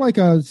if I'm like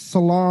a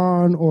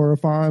salon or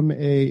if I'm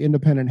a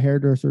independent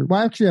hairdresser, well,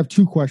 I actually have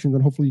two questions,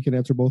 and hopefully you can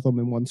answer both of them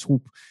in one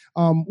swoop.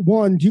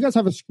 One, do you guys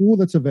have a school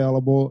that's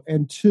available?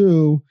 And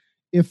two,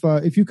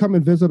 if you come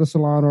and visit a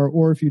salon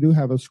or if you do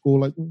have a school,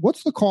 like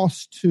what's the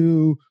cost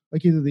to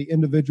like either the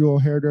individual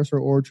hairdresser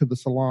or to the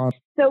salon?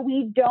 So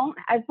we don't,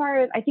 as far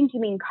as, I think you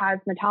mean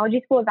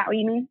cosmetology school, is that what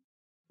you mean?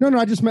 No,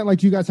 I just meant like,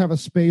 do you guys have a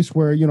space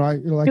where, if I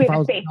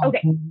was,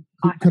 okay.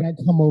 Could I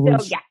come over?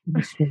 So, yeah.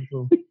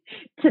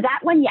 To that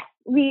one, yes.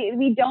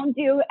 We don't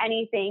do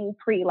anything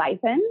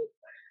pre-licensed,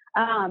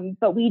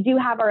 but we do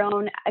have our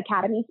own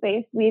academy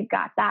space. We've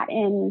got that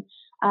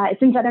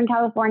it's in Southern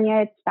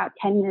California. It's about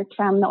 10 minutes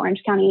from the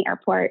Orange County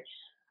Airport.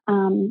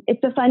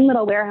 It's a fun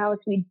little warehouse.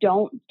 We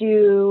don't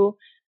do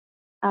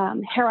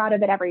hair out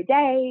of it every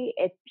day.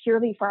 It's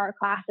purely for our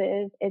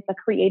classes. It's a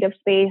creative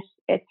space.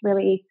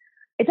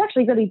 It's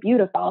actually really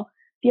beautiful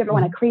if you ever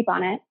want to creep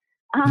on it.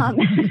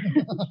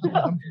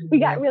 So we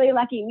got really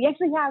lucky. We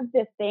actually have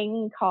this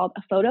thing called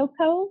a photo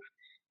cove.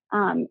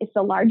 It's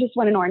the largest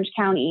one in Orange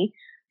County,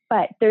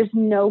 but there's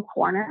no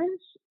corners.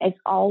 It's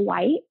all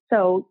white.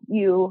 So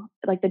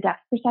the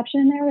depth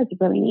perception in there is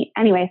really neat.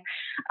 Anyways,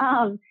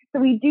 so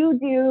we do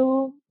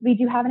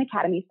have an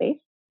academy space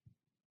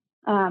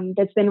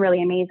that's been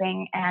really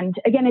amazing. And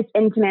again, it's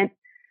intimate.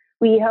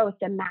 We host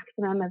a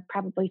maximum of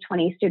probably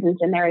 20 students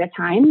in there at a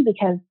time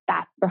because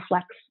that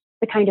reflects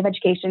the kind of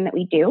education that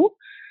we do.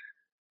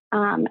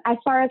 As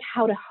far as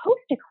how to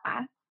host a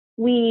class,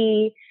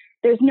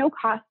 there's no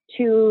cost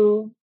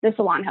to the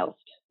salon host.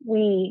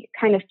 We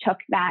kind of took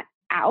that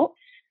out.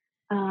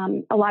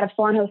 A lot of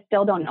salon hosts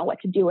still don't know what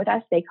to do with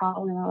us. They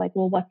call and they're like,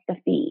 well, what's the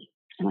fee?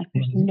 I'm like,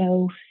 there's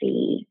no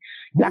fee.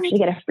 You actually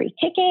get a free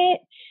ticket.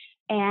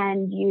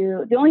 And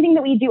the only thing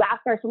that we do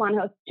ask our salon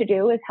hosts to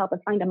do is help us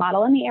find a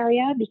model in the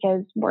area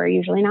because we're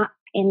usually not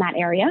in that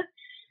area.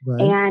 Right.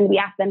 And we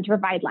ask them to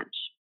provide lunch.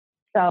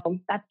 So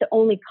that's the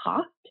only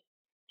cost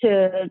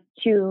to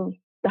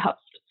the host.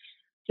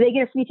 So they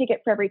get a free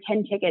ticket for every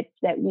 10 tickets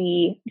that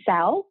we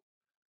sell,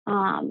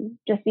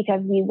 just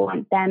because we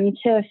want them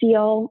to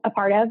feel a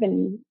part of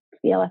and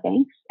feel a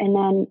thanks. And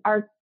then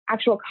our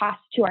actual cost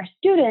to our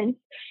students,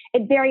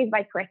 it varies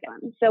by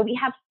curriculum. So we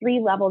have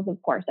 3 levels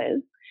of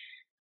courses.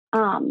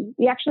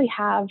 We actually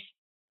have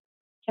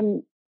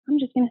I'm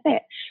just going to say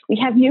it. We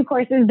have new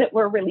courses that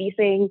we're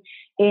releasing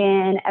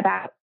in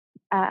about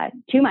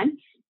 2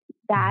 months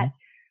that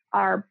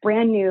are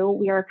brand new.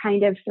 We are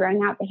kind of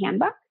throwing out the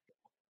handbook.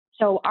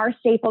 So our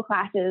staple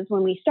classes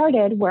when we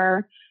started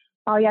were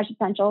Balayage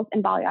Essentials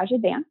and Balayage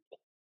Advanced.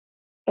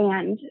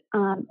 And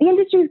the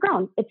industry's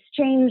grown. It's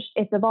changed.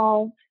 It's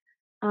evolved.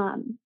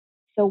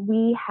 So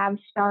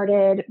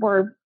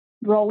we're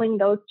rolling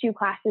those 2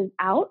 classes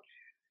out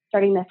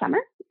starting this summer.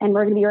 And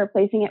we're going to be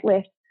replacing it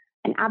with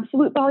an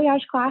absolute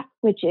balayage class,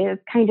 which is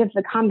kind of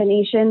the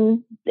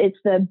combination. It's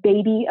the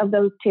baby of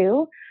those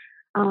 2.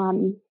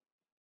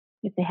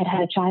 If they had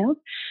a child.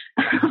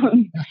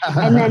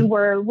 And then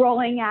we're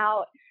rolling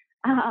out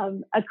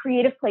a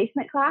creative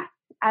placement class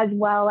as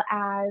well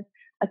as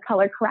a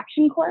color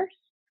correction course.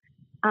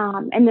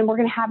 And then we're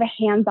going to have a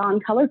hands-on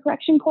color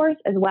correction course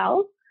as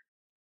well.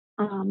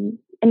 And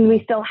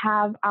we still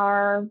have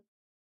our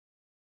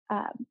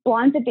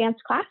Blondes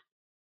Advanced class.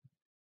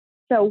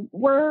 So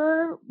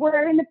we're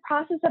in the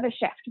process of a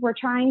shift. We're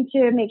trying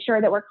to make sure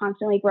that we're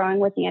constantly growing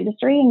with the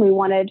industry, and we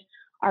wanted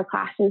our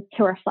classes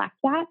to reflect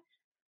that.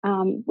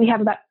 We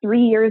have about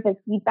 3 years of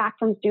feedback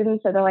from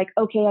students. So they're like,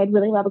 okay, I'd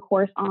really love a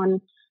course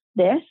on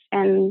this,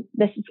 and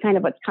this is kind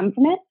of what's come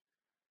from it.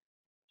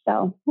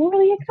 So we're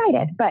really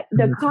excited. But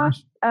the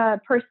cost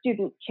per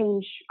student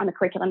change on the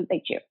curriculum that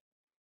they choose.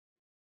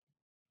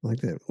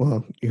 Like that.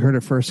 Well, you heard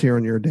it first here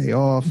on your day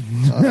off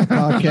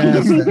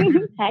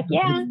podcast. Heck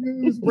yeah.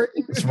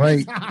 That's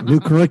right.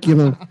 New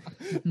curriculum.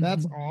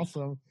 That's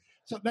awesome.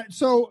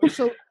 So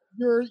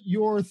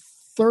your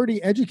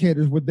 30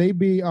 educators, would they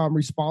be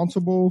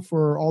responsible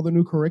for all the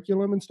new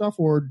curriculum and stuff,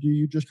 or do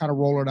you just kind of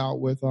roll it out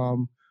with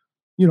by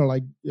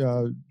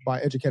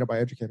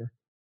educator?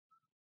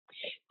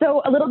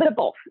 So a little bit of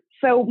both.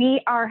 So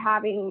we are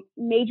having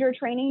major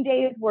training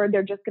days where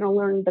they're just going to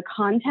learn the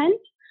content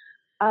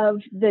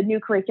of the new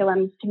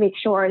curriculums to make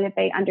sure that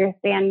they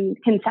understand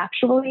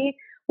conceptually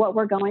what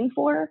we're going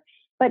for.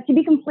 But to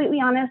be completely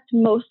honest,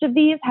 most of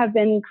these have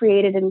been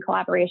created in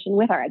collaboration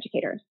with our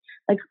educators.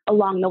 Like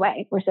along the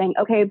way, we're saying,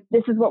 okay,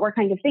 this is what we're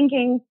kind of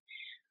thinking.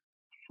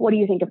 What do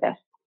you think of this?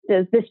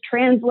 Does this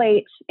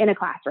translate in a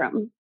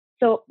classroom?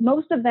 So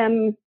most of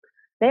them,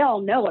 they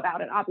all know about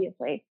it,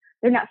 obviously.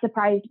 They're not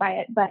surprised by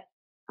it, but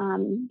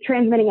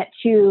transmitting it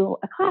to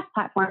a class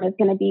platform is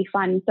going to be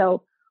fun.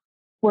 So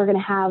we're going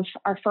to have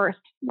our first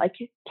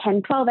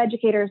 10, 12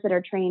 educators that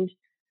are trained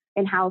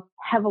in-house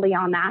heavily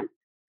on that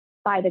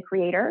by the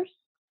creators,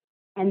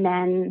 and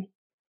then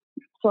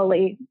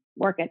slowly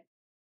work it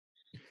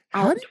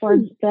out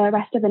towards the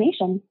rest of the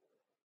nation.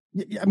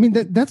 I mean,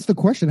 that's the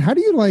question. How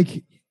do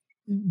you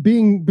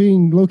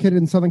being located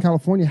in Southern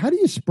California? How do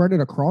you spread it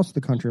across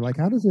the country?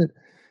 How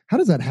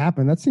does that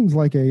happen? That seems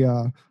like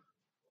a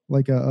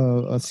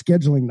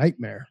scheduling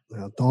nightmare.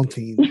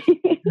 Daunting.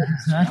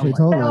 Exactly.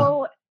 Totally.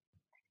 So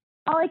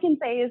all I can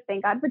say is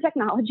thank God for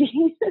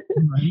technology.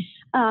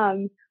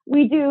 Right.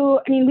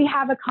 We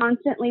have a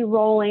constantly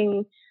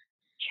rolling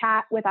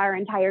chat with our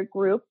entire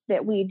group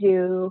that we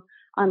do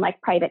on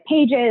private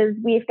pages.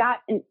 We've got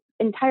an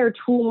entire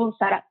tool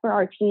set up for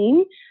our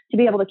team to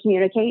be able to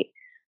communicate.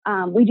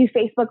 We do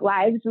Facebook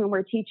Lives when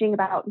we're teaching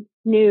about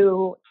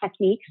new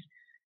techniques,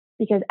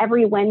 because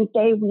every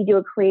Wednesday we do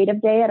a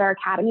creative day at our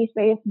academy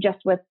space just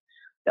with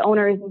the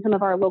owners and some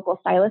of our local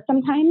stylists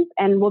sometimes.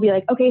 And we'll be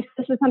like, okay, so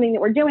this is something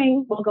that we're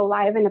doing. We'll go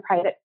live in a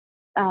private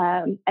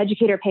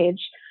educator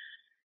page,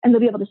 and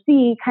they'll be able to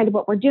see kind of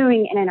what we're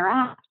doing and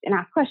interact and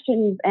ask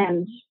questions.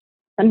 And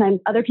sometimes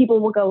other people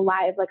will go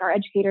live, like our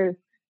educators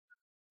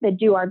that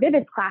do our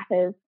Vivids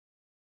classes.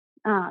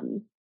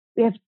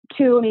 We have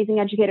 2 amazing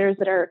educators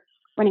that are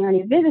running our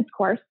new Vivids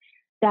course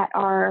that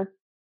are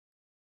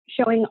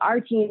showing our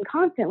team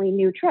constantly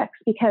new tricks,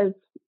 because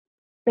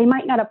they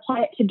might not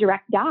apply it to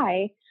direct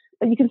dye,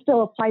 but you can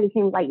still apply the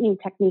same lightning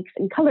techniques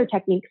and color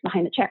techniques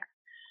behind the chair.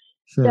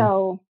 Sure.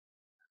 So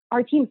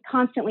our team's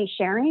constantly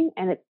sharing,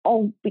 and it's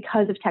all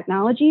because of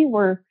technology.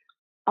 We're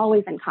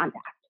always in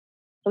contact.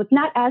 So it's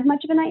not as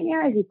much of a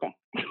nightmare as you think.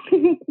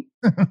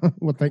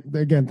 Well,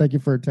 thank you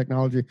for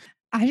technology.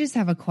 I just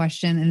have a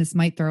question, and this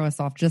might throw us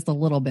off just a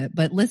little bit,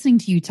 but listening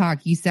to you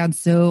talk, you sound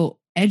so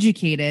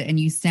educated and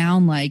you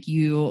sound like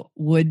you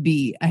would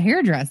be a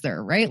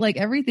hairdresser, right?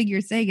 Everything you're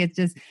saying, it's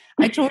just,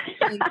 I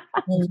totally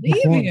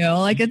believe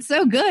you. It's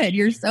so good.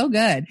 You're so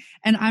good.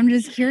 And I'm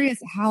just curious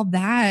how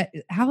that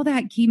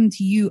came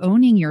to you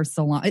owning your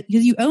salon,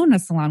 because you own a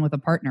salon with a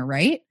partner,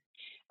 right?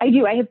 I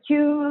do. I have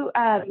 2,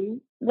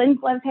 Lynn's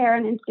Loves Hair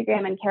on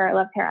Instagram and Kara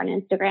Loves Hair on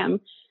Instagram.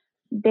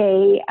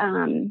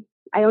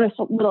 I own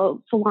a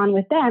little salon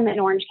with them in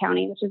Orange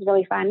County, which is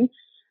really fun.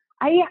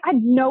 I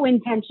had no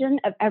intention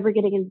of ever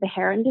getting into the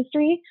hair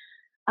industry.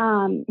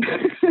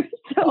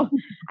 So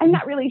I'm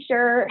not really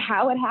sure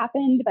how it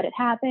happened, but it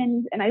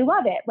happened, and I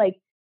love it.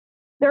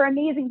 They're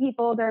amazing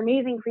people. They're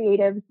amazing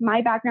creatives.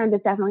 My background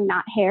is definitely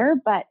not hair,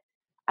 but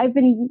I've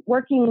been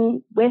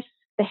working with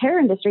the hair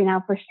industry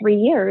now for 3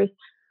 years.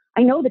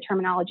 I know the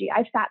terminology.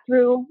 I've sat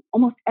through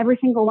almost every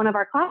single one of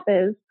our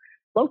classes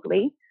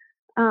locally.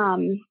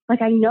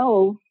 I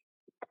know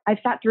I've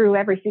sat through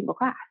every single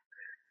class.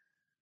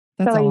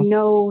 That's so awesome. I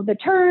know the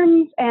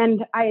terms,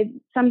 and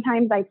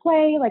sometimes I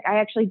play. I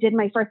actually did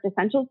my first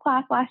essentials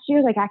class last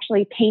year,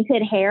 actually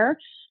painted hair.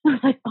 I was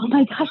like, oh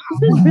my gosh,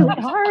 this is really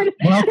hard.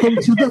 Welcome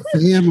to the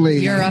family.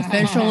 You're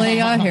officially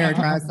a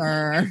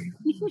hairdresser.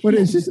 But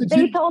it's just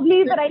They told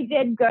me that I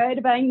did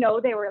good, but I know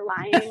they were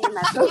lying, and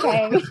that's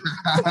okay.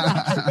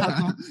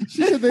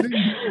 She said they didn't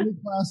do any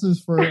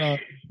classes for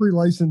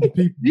pre-licensed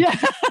people. Yeah.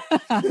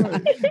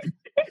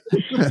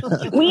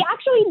 We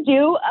actually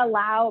do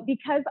allow,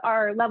 because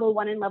our level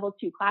 1 and level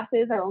 2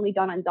 classes are only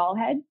done on doll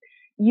heads,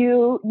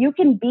 you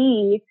can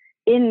be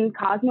in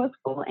Cosmo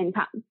School and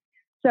come.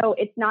 So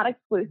it's not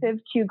exclusive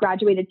to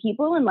graduated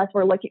people unless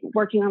we're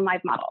working on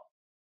live model,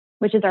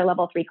 which is our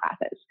level 3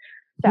 classes.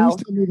 So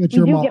we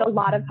do get a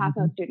lot of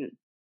Cosmo students.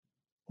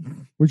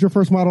 Was your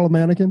first model a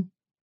mannequin?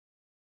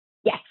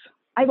 Yes.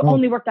 I've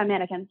only worked on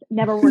mannequins,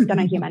 never worked on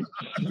a human.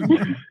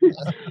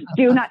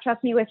 Do not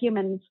trust me with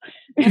humans.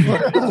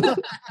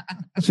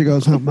 She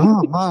goes,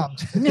 Mom.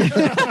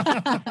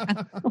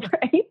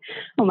 Right?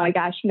 Oh my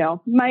gosh,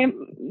 no. My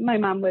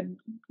mom would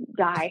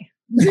die.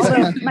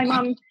 Although my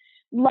mom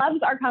loves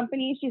our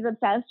company. She's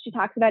obsessed. She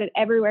talks about it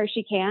everywhere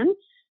she can.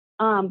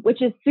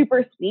 which is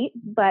super sweet.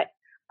 But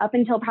up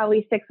until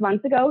probably 6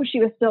 months ago, she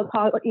was still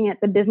calling it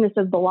the business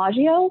of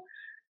Bellagio.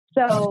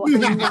 So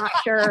I'm not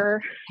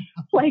sure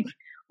like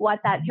what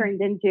that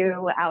turned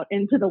into out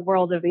into the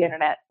world of the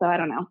internet. So I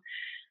don't know.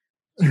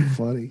 Too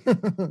funny.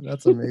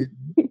 That's amazing.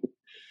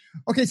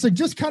 Okay, so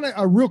just kind of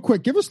real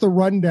quick, give us the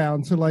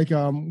rundown to like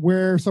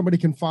where somebody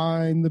can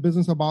find the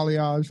business of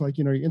balayage, like,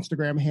 your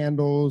Instagram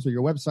handles or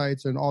your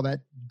websites and all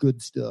that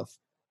good stuff.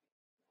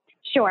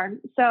 Sure.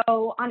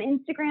 So on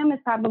Instagram is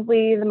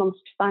probably the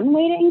most fun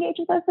way to engage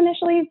with us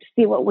initially, to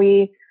see what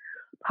we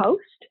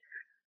post.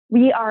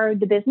 We are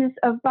the business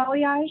of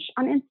balayage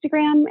on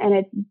Instagram, and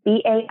it's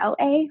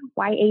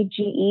BALAYAGE,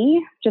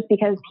 just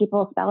because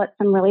people spell it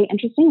some really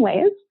interesting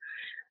ways.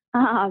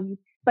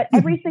 But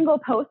every single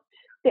post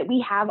that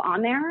we have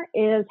on there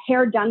is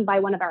hair done by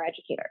one of our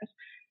educators.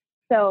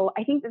 So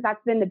I think that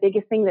that's been the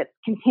biggest thing that's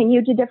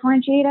continued to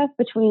differentiate us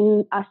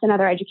between us and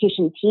other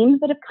education teams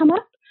that have come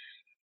up,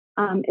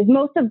 is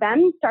most of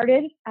them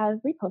started as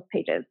repost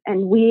pages,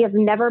 and we have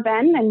never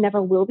been and never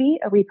will be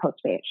a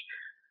repost page.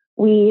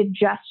 We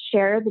just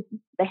share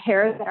the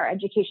hair that our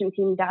education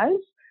team does,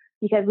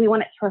 because we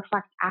want it to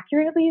reflect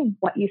accurately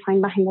what you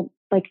find behind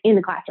in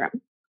the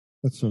classroom.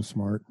 That's so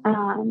smart.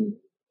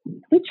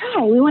 We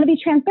try. We want to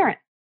be transparent.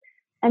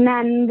 And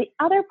then the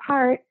other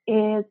part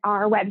is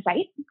our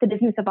website,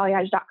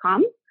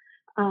 thebusinessofbalayage.com.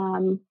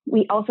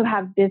 We also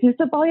have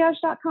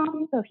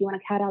businessofbalayage.com. So if you want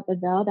to cut out the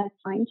 "the," that's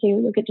fine too.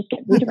 You could just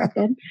get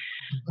redirected.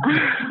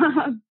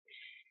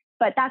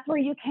 But that's where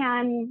you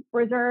can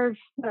reserve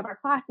one of our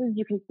classes.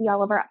 You can see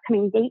all of our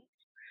upcoming dates.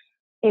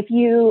 If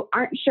you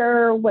aren't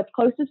sure what's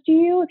closest to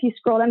you, if you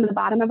scroll down to the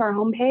bottom of our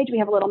homepage, we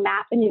have a little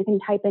map, and you can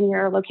type in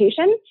your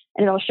location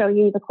and it'll show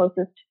you the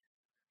closest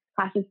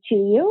classes to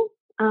you.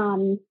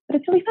 But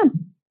it's really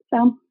fun.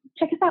 So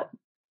check us out.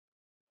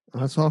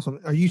 That's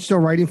awesome. Are you still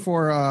writing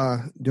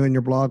for doing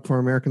your blog for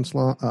American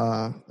Salon?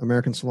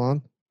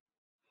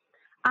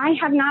 I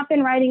have not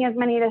been writing as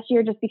many this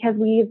year, just because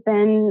we've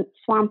been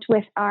swamped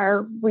with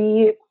our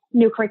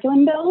new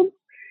curriculum builds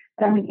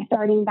that I'm going to be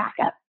starting back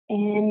up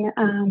in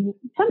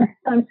summer.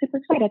 So I'm super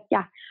excited.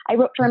 Yeah, I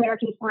wrote for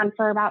American Salon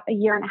for about a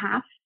year and a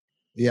half.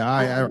 Yeah,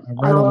 I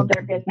all of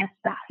their business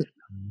stuff.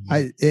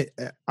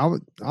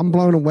 I'm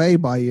blown away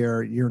by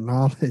your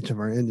knowledge of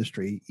our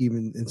industry,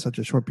 even in such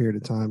a short period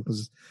of time.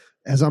 Because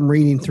as I'm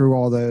reading through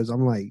all those,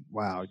 I'm like,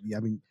 wow. Yeah,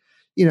 I mean,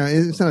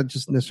 it's not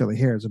just necessarily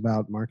hair; it's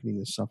about marketing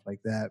and stuff like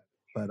that.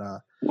 But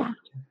yeah.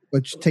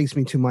 Which takes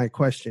me to my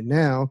question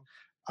now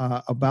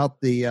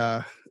about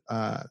the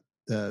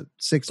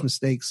 6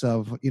 mistakes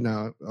of you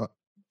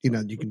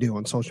can do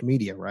on social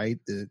media, right?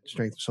 The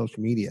strength of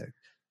social media.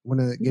 Want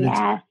to get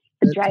into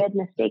the dreaded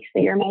mistakes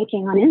that you're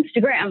making on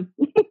Instagram.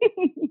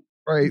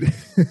 Right.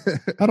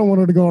 I don't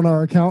want her to go on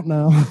our account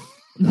now.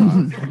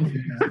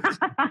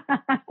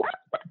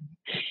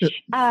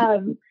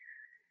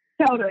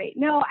 Totally.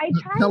 No, I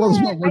try. Tell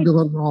us what we're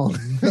doing wrong.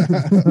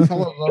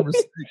 Tell us our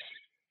mistakes.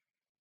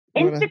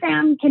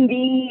 Instagram can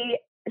be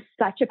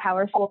such a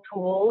powerful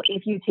tool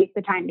if you take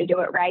the time to do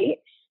it right.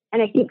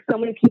 And I think so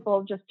many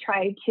people just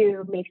try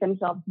to make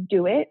themselves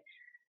do it,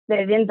 that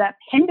it ends up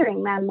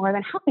hindering them more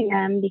than helping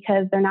them,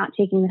 because they're not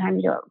taking the time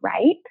to do it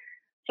right.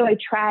 So I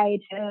try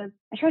to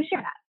share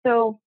that.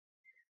 So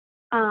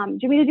do you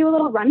want me to do a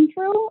little run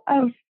through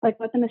of what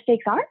the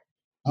mistakes are?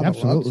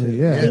 Absolutely.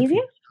 Yeah.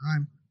 Easiest?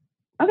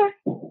 Okay.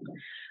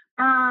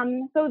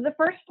 So the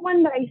first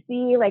one that I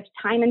see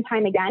time and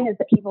time again is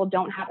that people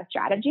don't have a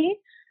strategy,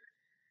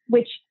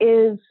 which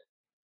is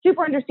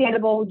super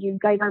understandable. You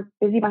guys are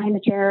busy behind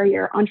the chair.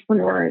 You're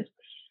entrepreneurs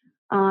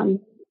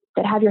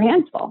that have your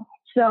hands full.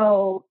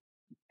 So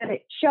that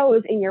it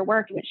shows in your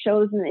work, and it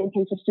shows in the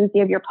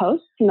inconsistency of your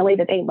posts and the way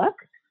that they look.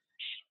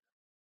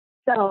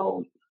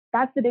 So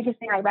that's the biggest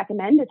thing I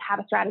recommend, is have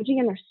a strategy.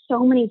 And there's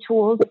so many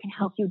tools that can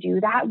help you do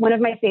that. One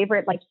of my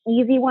favorite,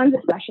 easy ones,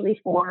 especially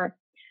for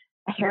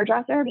a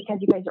hairdresser, because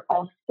you guys are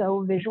all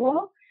so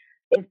visual,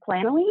 is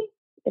Planoly.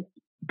 It's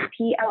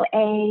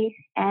Planoly.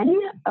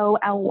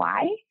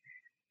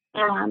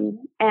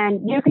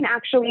 And you can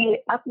actually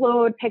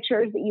upload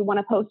pictures that you want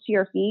to post to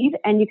your feed,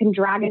 and you can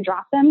drag and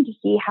drop them to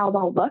see how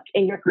they'll look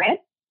in your grid,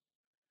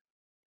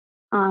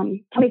 to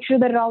make sure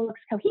that it all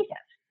looks cohesive.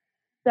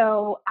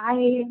 So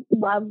I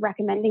love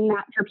recommending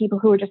that for people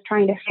who are just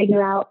trying to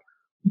figure out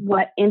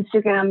what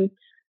Instagram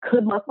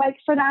could look like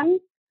for them.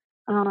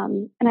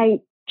 And I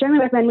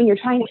generally recommend, when you're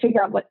trying to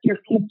figure out what your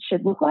feed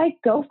should look like,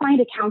 go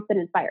find accounts that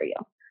inspire you.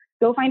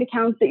 Go find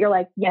accounts that you're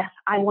like, yes,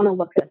 I want to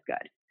look this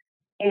good.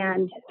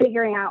 And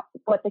figuring out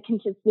what the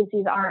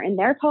consistencies are in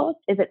their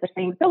posts. Is it the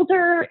same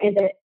filter? Is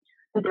it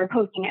that they're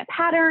posting a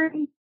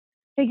pattern?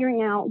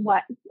 Figuring out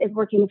what is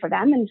working for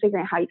them and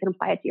figuring out how you can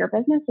apply it to your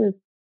business is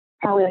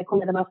probably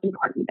one of the most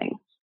important things.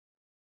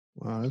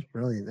 Wow, that's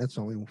brilliant. That's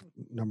only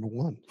number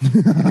one.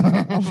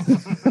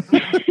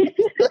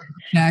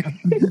 Check.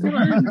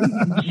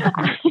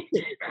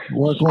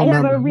 I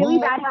have a really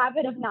bad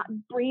habit of not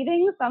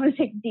breathing, so I'm going to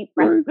take deep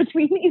breaths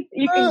between these.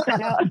 You can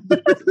cut out.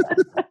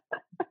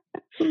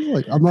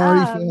 I'm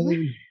already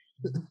feeling.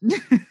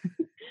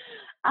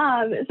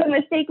 So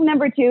mistake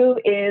number 2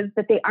 is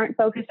that they aren't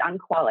focused on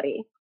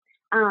quality.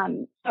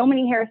 So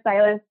many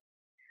hairstylists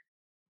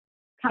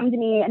come to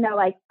me and they're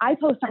like, I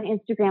post on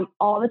Instagram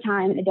all the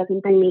time and it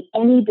doesn't bring me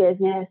any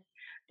business.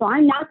 So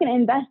I'm not going to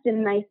invest in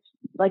a nice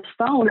like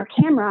phone or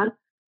camera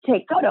to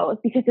take photos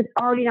because it's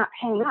already not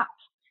paying off.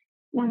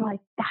 And I'm like,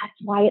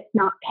 that's why it's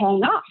not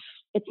paying off.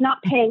 It's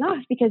not paying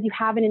off because you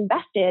haven't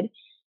invested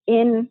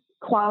in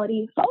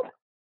quality photos,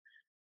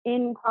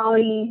 in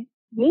quality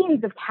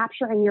means of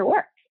capturing your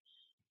work.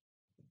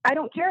 I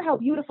don't care how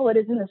beautiful it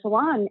is in the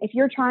salon. If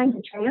you're trying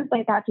to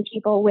translate that to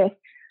people with,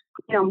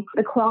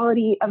 the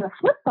quality of a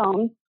flip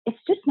phone, it's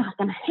just not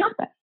going to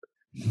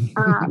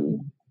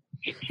happen.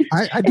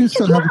 I do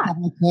still have a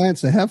couple of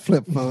clients that have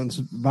flip phones,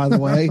 by the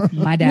way.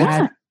 My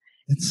dad. Yeah.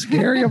 It's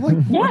scary. I'm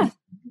like,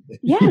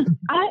 yeah.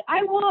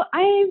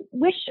 I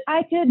wish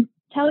I could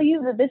tell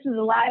you that this is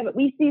a lie, but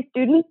we see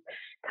students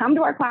come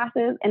to our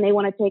classes and they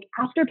want to take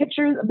after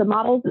pictures of the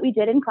models that we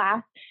did in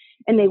class,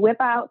 and they whip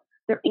out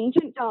their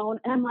ancient phone,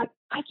 and I'm like,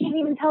 I can't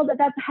even tell that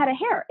that's a head of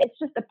hair. It's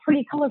just a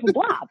pretty colorful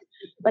blob.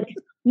 Like,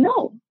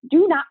 no,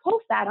 do not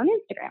post that on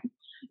Instagram.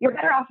 You're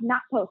better off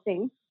not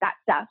posting that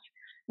stuff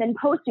than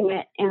posting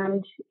it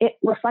and it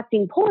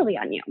reflecting poorly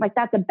on you. Like,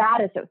 that's a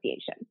bad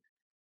association.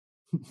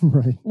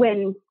 Right.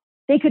 When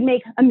they could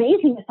make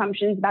amazing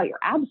assumptions about your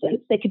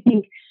absence. They could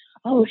think,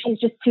 oh, she's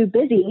just too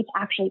busy to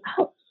actually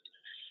post.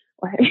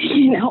 Or,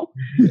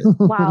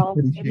 while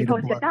if you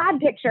post a bad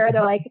picture,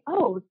 they're like,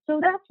 oh, so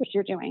that's what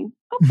you're doing.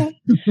 Okay.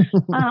 So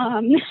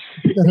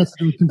that's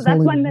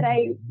one that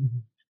I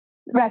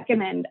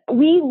recommend.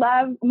 We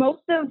love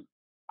most of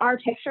our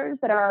pictures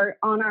that are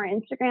on our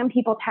Instagram.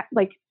 People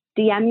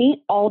DM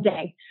me all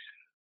day.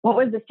 What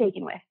was this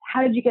taken with?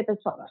 How did you get this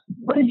photo?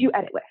 What did you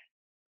edit with?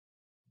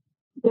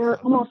 They're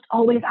almost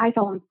always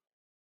iPhones.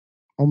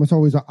 Almost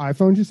always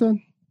iPhones, you said?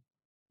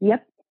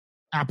 Yep.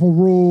 Apple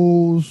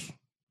rules.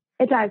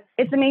 It does.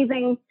 It's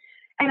amazing.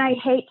 And I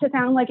hate to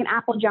sound like an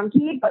Apple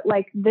junkie, but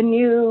like the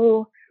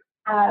new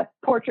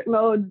portrait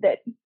mode that,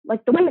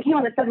 like the one that came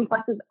on the 7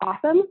 Plus is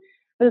awesome,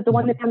 but the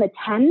one that's on the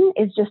 10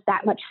 is just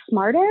that much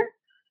smarter.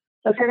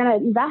 So if you're going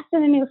to invest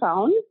in a new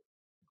phone,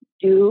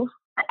 do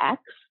the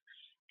X.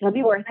 It'll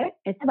be worth it.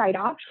 It's a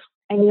write-off.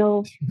 And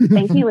you'll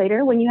thank me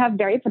later when you have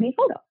very pretty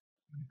photos.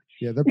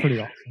 Yeah, they're pretty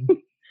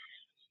awesome.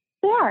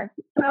 They are.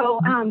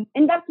 So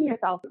invest in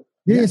yourself.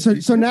 Yeah.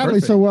 So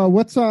Natalie, so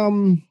what's tell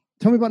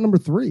me about number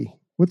 3.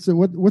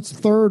 What's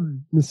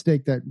third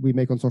mistake that we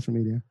make on social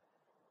media?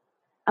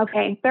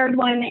 Okay, third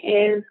one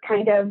is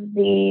kind of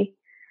the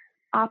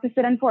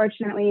opposite,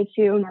 unfortunately,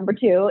 to number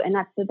 2, and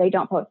that's that they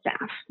don't post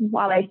enough.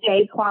 While I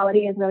say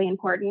quality is really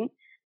important,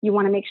 you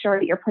want to make sure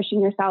that you're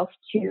pushing yourself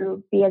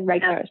to be as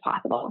regular as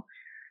possible.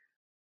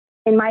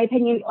 In my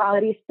opinion,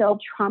 quality still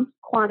trumps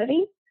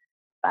quantity,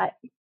 but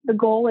the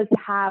goal is to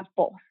have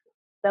both.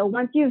 So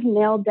once you've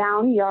nailed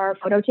down your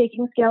photo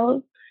taking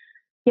skills,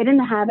 get in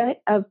the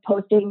habit of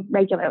posting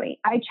regularly.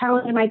 I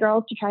challenge my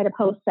girls to try to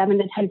post 7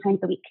 to 10 times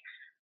a week.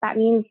 That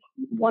means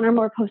 1 or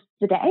more posts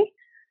a day.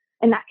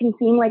 And that can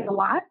seem like a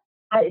lot,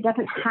 but it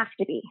doesn't have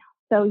to be.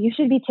 So you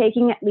should be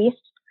taking at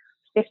least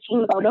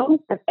 15 photos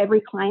of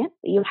every client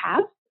that you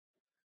have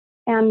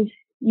and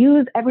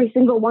use every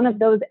single one of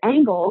those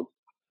angles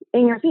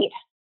in your feed.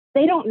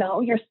 They don't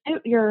know,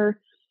 your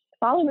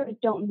followers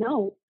don't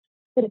know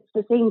that it's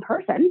the same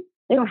person.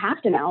 They don't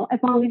have to know, as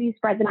long as you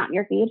spread them out in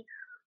your feed.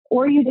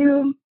 Or you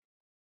do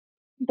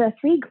the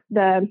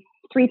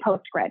three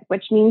post grid,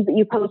 which means that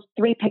you post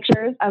 3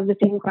 pictures of the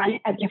same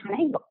client at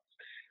different angles.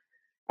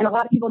 And a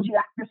lot of people do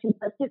that for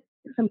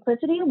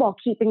simplicity while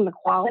keeping the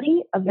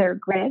quality of their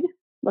grid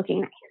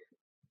looking nice.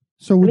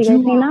 So would have you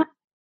guys seen that?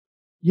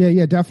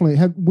 Yeah,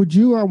 definitely. Would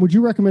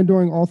you recommend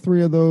doing all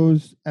 3 of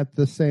those at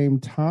the same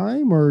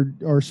time,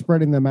 or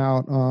spreading them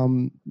out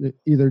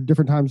either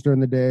different times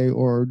during the day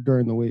or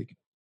during the week?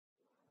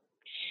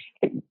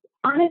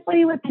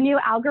 Honestly, with the new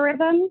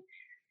algorithm,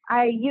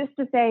 I used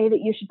to say that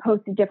you should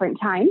post at different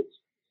times.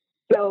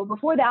 So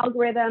before the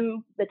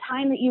algorithm, the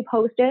time that you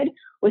posted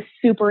was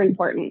super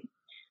important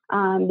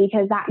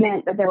because that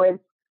meant that there was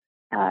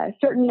a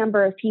certain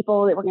number of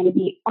people that were going to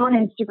be on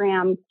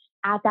Instagram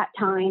at that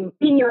time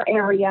in your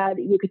area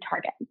that you could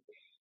target.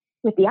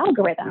 With the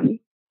algorithm,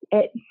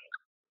 it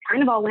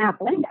kind of all went out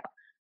the window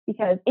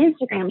because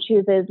Instagram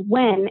chooses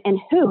when and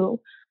who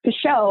to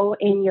show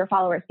in your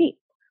followers' feed.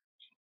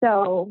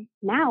 So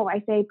now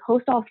I say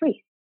post all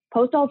 3.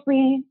 Post all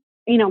 3.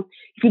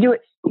 If you do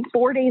it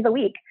 4 days a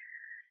week,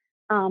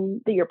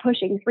 that you're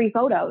pushing 3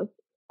 photos,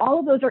 all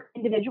of those are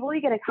individually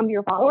going to come to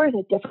your followers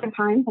at different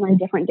times and on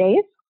different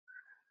days.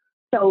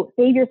 So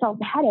save yourself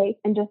the headache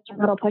and just a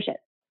little push it.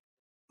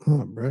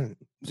 Oh, brilliant.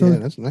 So, yeah,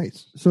 that's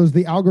nice. So is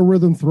the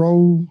algorithm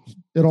throw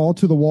it all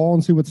to the wall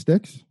and see what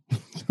sticks? Is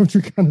that what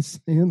you're kind of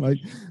saying? Like,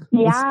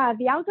 yeah,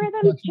 the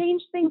algorithm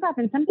changed things up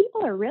and some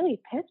people are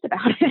really pissed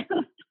about it.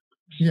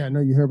 Yeah,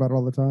 no, you hear about it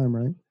all the time,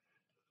 right?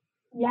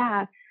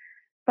 Yeah.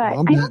 But I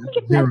don't think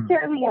it's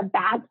necessarily a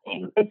bad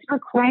thing. It's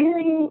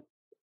requiring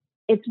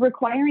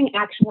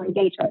actual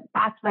engagement.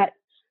 That's what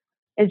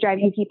is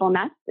driving people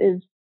nuts,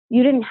 is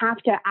you didn't have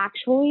to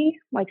actually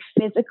like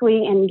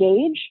physically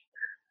engage.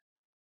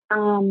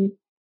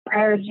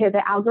 Prior to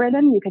the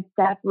algorithm, you could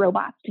set up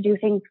robots to do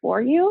things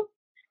for you.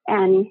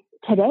 And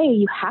today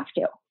you have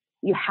to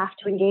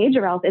engage,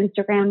 or else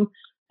Instagram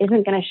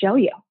isn't going to show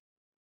you.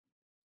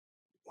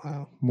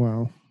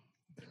 Wow.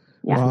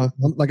 Yeah.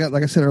 Well, like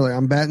I said earlier,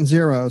 I'm batting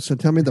zero. So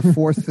tell me the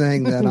fourth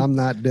thing that I'm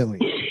not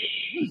doing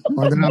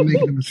or that I'm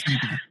making a mistake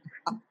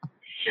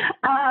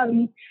of.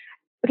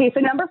 Okay.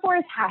 So number 4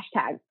 is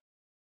hashtags.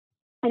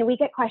 And we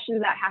get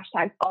questions about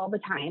hashtags all the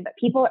time, but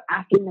people are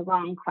asking the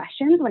wrong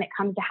questions when it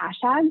comes to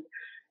hashtags.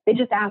 They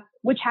just ask,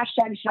 which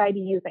hashtag should I be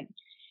using?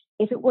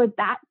 If it was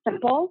that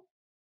simple,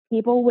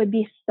 people would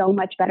be so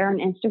much better on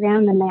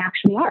Instagram than they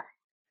actually are.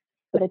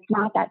 But it's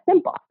not that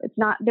simple.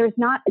 There's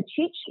not a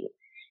cheat sheet.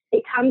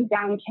 It comes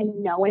down to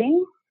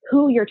knowing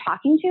who you're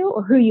talking to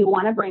or who you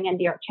want to bring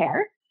into your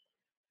chair.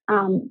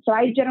 So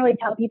I generally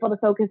tell people to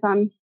focus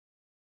on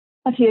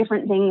a few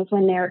different things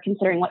when they're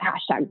considering what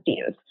hashtags to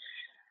use.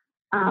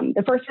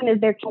 The first one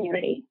is their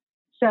community.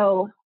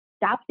 So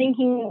stop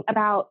thinking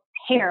about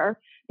hair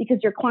because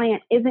your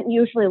client isn't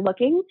usually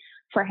looking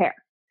for hair.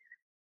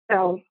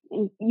 So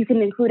you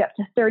can include up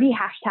to 30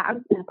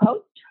 hashtags in a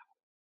post.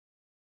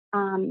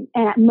 And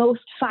at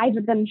most, 5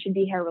 of them should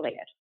be hair related,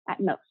 at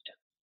most,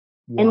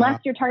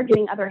 unless you're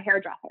targeting other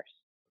hairdressers.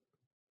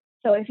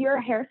 So if you're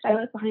a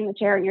hairstylist behind the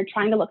chair and you're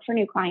trying to look for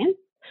new clients,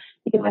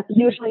 because that's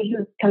usually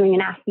who's coming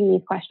and asking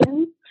these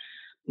questions,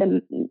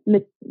 the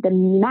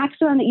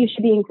maximum that you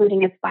should be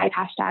including is 5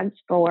 hashtags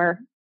for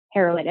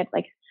hair related,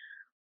 like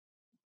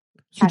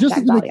so just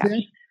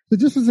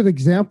as an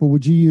example,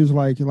 would you use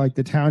like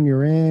the town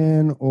you're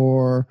in,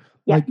 or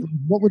like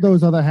what would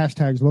those other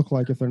hashtags look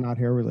like if they're not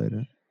hair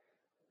related?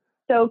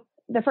 So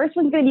the first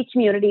one's going to be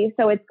community.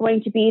 So it's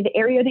going to be the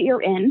area that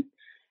you're in.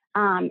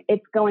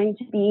 It's going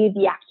to be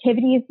the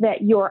activities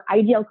that your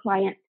ideal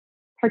client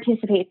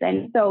participates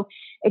in. So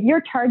if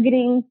you're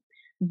targeting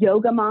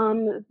yoga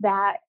moms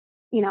that,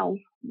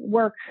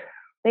 work,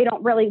 they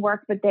don't really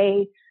work, but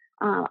they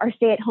are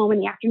stay at home in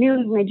the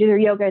afternoons and they do their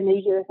yoga and they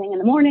do their thing in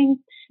the morning,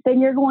 then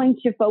you're going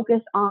to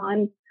focus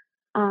on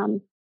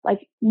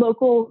like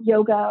local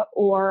yoga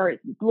or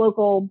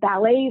local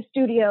ballet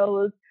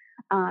studios,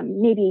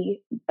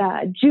 maybe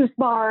juice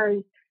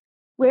bars,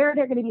 where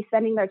they're going to be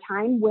spending their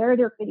time, where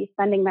they're going to be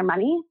spending their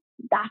money.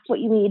 That's what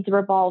you need to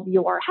revolve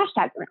your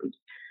hashtag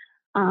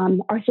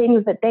around, are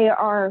things that they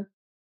are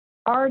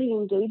already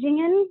engaging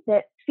in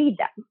that feed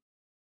them.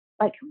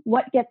 Like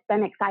what gets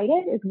them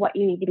excited is what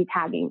you need to be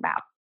tagging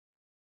about.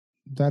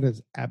 That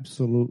is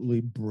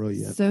absolutely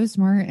brilliant. So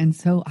smart and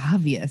so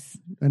obvious.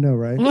 I know,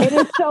 right? It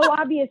is so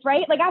obvious,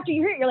 right? Like after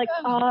you hear it, you're like,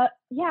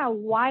 yeah,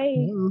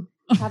 why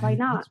have I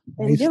not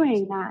been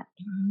doing that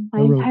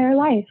my entire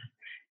life?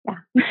 Yeah.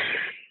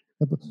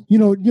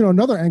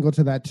 Another angle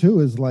to that too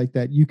is like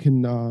that you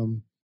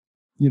can,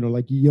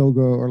 like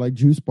yoga or like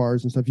juice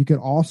bars and stuff. You can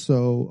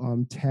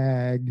also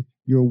tag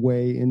your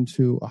way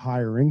into a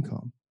higher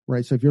income,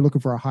 right? So if you're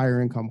looking for a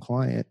higher income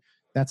client,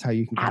 that's how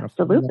you can kind of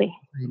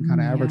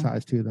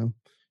advertise to them,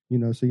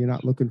 so you're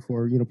not looking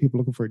for, people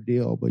looking for a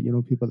deal, but,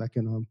 people that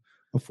can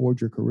afford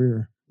your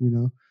career,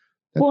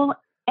 Well,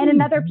 and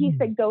another piece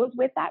that goes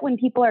with that when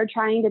people are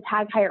trying to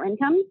tag higher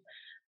incomes,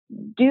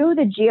 do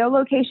the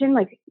geolocation,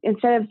 like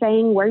instead of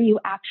saying where you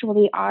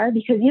actually are,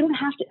 because you don't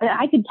have to,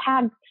 I could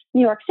tag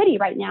New York City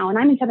right now and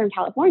I'm in Southern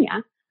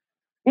California.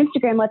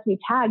 Instagram lets me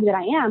tag that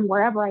I am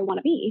wherever I want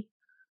to be.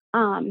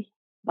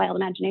 Wild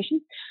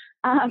imagination.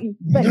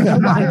 But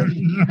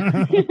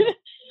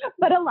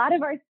a lot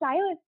of our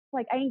stylists,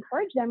 like I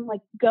encourage them,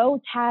 like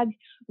go tag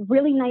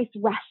really nice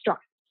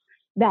restaurants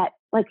that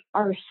like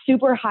are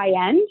super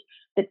high end,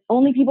 that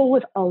only people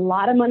with a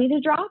lot of money to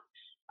drop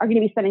are going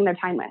to be spending their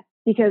time with,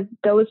 because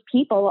those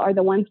people are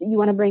the ones that you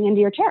want to bring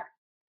into your chair.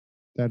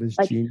 That is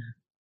genius.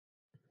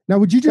 Now,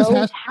 would you just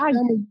tag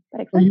them,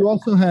 or you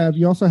also have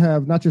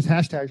not just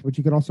hashtags, but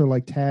you can also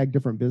like tag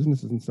different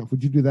businesses and stuff.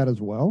 Would you do that as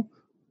well?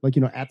 Like,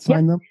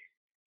 @sign them?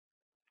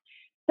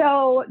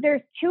 So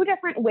there's 2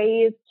 different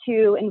ways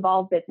to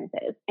involve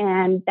businesses,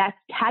 and that's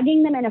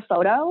tagging them in a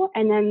photo.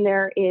 And then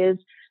there is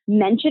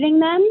mentioning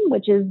them,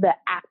 which is the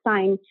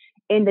 @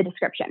 in the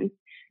description.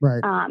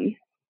 Right.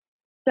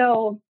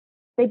 So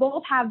they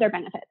both have their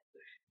benefits.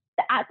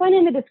 The @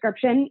 in the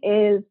description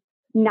is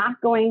not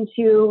going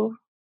to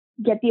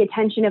get the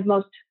attention of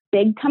most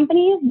big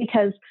companies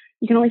because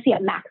you can only see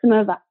a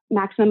maximum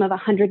of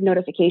 100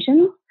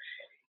 notifications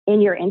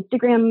in your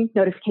Instagram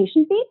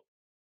notification feed.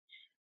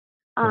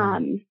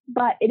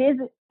 But it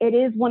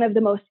is one of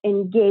the most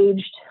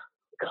engaged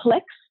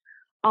clicks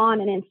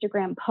on an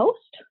Instagram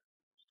post.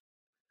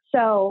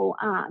 So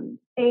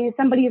if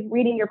somebody is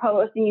reading your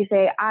post and you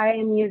say, I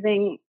am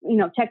using,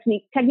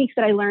 techniques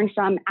that I learned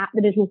from at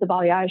the Business of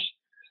Balayage.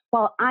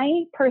 Well,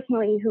 I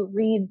personally, who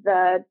read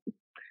the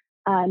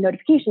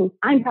notifications,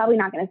 I'm probably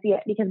not going to see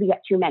it because we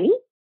get too many.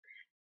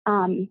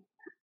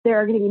 There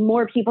are going to be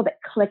more people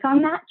that click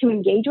on that to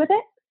engage with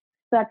it.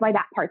 So that's why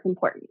that part's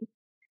important.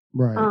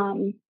 Right.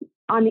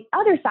 On the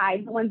other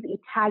side, the ones that you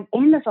tag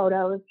in the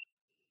photos,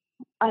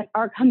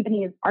 our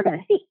companies are going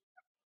to see.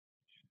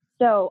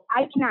 So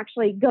I can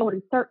actually go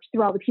and search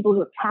through all the people who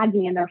have tagged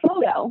me in their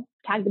photo,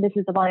 tag the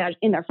business of Voyage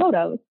in their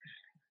photos.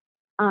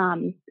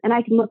 And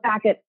I can look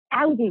back at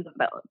thousands of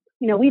those.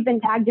 You know, we've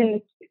been tagged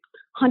in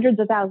hundreds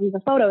of thousands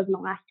of photos in the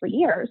last 3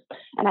 years,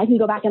 and I can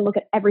go back and look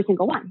at every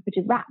single one, which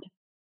is rad.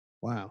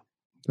 Wow.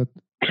 I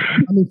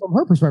mean, from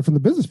her perspective, from the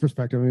business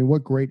perspective, I mean,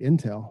 what great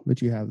intel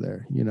that you have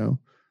there, you know?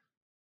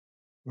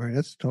 Right.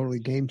 That's totally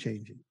game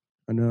changing.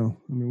 I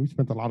know. I mean, we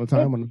spent a lot of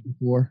time on it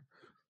before.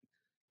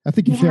 I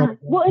think you failed.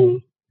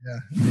 Well, Yeah.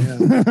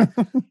 I'm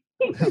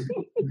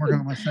working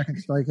on my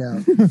second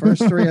strikeout.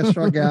 First 3 I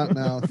struck out.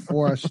 Now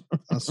 4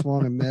 I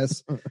swung and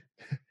missed.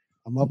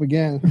 I'm up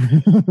again.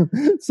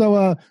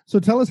 So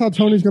tell us how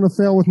Tony's going to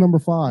fail with number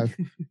 5.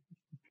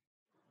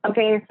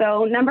 Okay,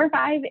 so number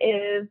 5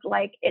 is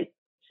like, it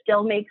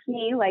still makes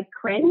me like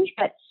cringe,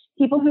 but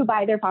people who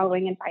buy their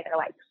following and buy their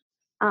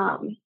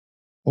likes.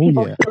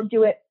 People still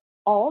do it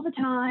all the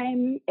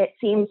time. It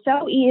seems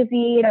so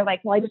easy. They're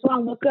like, well, I just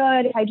want to look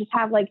good. If I just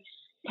have like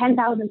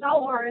 10,000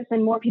 followers,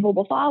 then more people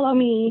will follow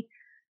me.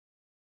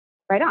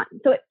 Right on.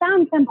 So it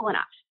sounds simple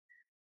enough.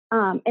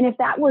 And if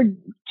that were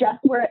just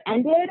where it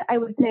ended, I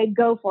would say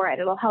go for it.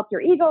 It'll help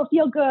your ego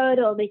feel good.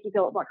 It'll make you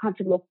feel more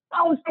comfortable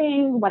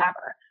posting,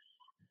 whatever.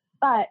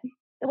 But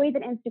the way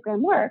that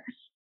Instagram works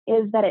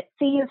is that it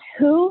sees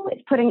who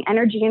is putting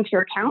energy into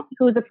your account,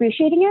 who is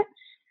appreciating it,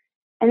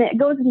 and it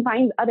goes and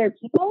finds other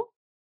people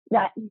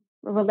that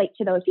relate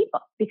to those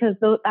people because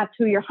that's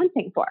who you're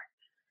hunting for.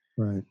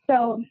 Right.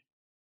 So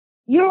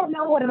you don't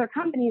know what other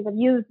companies have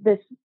used this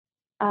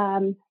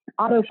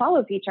auto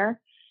follow feature.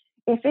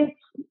 If it's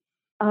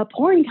a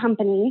porn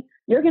company,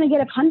 you're going to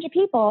get a bunch of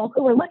people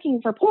who are looking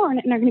for porn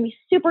and they're going to be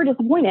super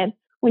disappointed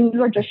when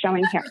you are just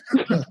showing hair.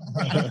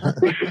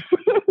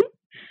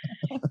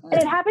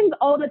 It happens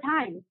all the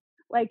time.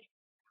 Like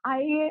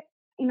I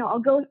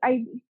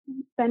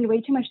spend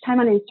way too much time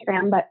on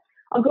Instagram, but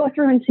I'll go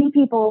through and see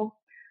people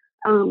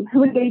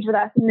who engage with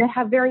us and they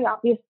have very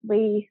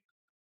obviously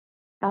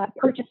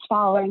purchased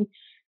following,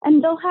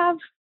 and they'll have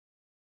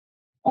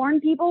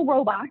porn people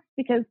robots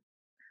because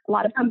a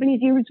lot of companies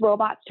use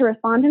robots to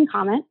respond and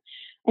comment,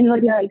 and they'll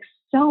be like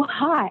so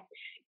hot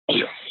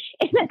in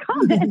the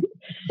comments,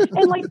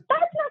 and like that's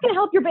not going to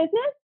help your business.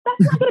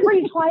 That's not going to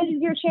bring twice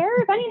as your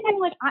share. If anything,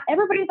 like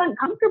everybody's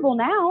uncomfortable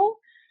now.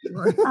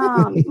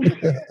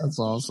 That's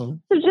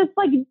awesome. So just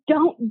like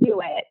don't do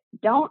it.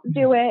 Don't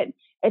do it.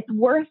 It's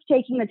worth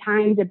taking the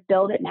time to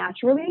build it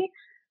naturally.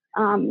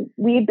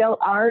 We built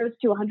ours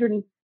to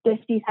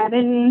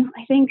 157,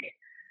 I think,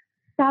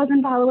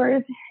 1,000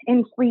 followers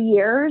in 3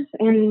 years,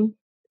 and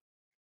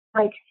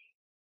like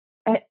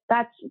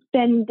that's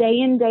been day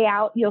in, day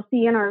out. You'll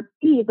see in our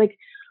feed, like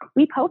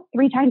we post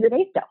 3 times a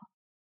day still.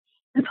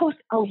 We post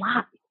a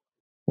lot.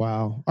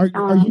 Wow. Are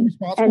you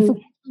responsible for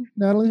posting,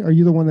 Natalie? Are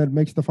you the one that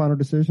makes the final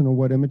decision on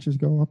what images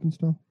go up and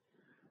stuff?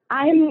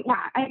 I'm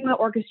the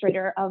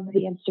orchestrator of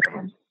the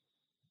Instagram.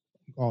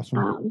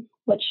 Awesome.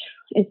 Which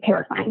is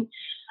terrifying.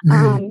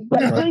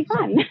 But it's really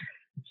fun.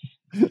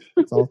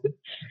 That's awesome.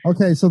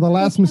 Okay, so the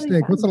last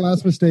mistake. What's the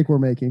last mistake we're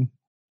making?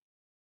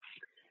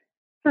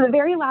 So the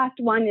very last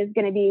one is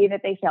going to be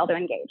that they fail to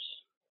engage.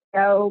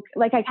 So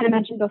like I kind of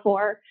mentioned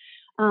before,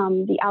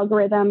 the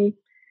algorithm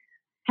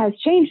has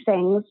changed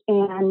things,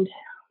 and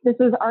this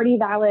was already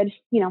valid,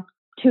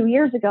 2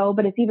 years ago,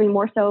 but it's even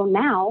more so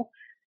now,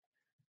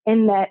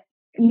 in that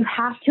you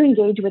have to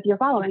engage with your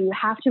following. You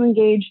have to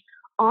engage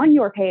on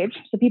your page,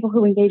 so people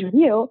who engage with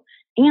you,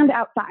 and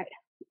outside.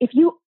 If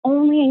you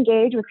only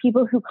engage with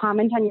people who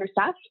comment on your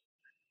stuff,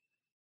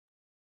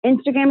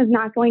 Instagram is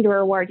not going to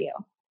reward you.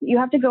 You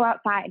have to go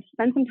outside,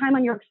 spend some time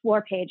on your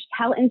explore page,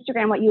 tell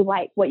Instagram what you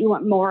like, what you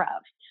want more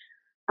of.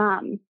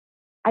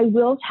 I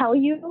will tell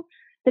you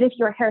that if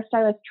you're a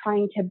hairstylist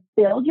trying to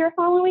build your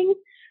following,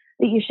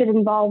 that you should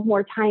involve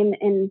more time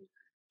in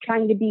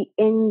trying to be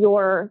in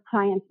your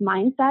client's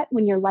mindset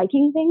when you're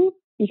liking things,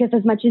 because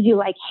as much as you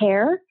like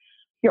hair,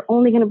 you're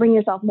only going to bring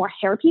yourself more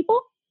hair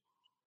people.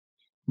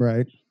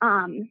 Right.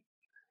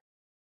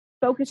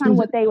 Focus on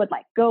what they would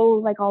like. Go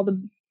like all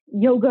the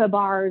yoga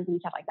bars and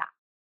stuff like that.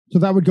 So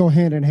that would go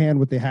hand in hand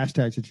with the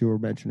hashtags that you were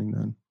mentioning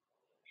then.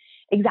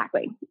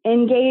 Exactly.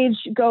 Engage,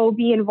 go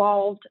be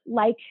involved,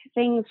 like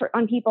things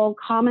on people,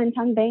 comment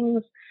on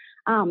things.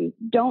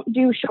 Don't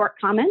do short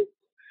comments.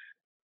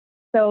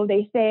 So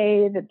they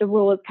say that the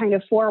rule is kind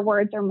of 4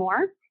 words or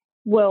more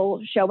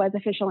will show as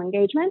official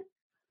engagement.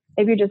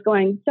 If you're just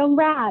going so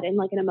rad and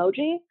like an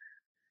emoji,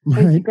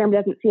 right, Instagram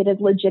doesn't see it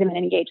as legitimate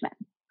engagement.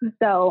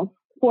 So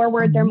 4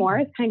 words or more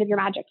is kind of your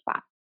magic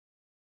spot.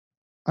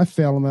 I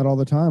fail on that all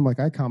the time. Like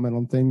I comment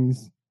on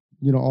things,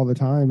 all the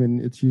time, and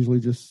it's usually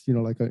just,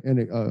 like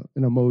an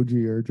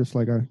emoji or just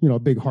like a, a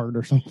big heart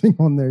or something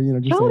on there.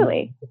 Just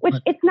totally. Which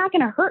it's not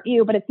going to hurt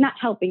you, but it's not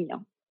helping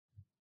you.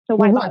 So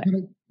why bother?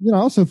 I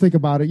also think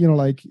about it,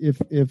 like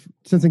if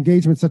since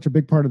engagement's such a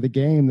big part of the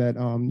game that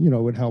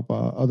would help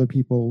other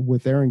people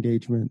with their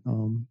engagement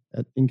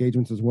at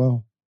engagements as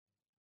well.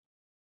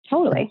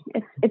 Totally.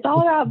 It's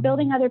all about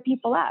building other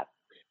people up.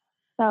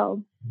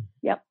 So,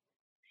 yep.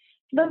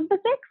 Those are the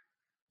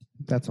 6.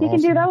 That's you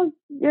awesome. can do those,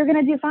 you're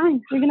going to do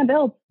fine. You're going to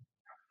build.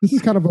 This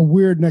is kind of a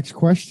weird next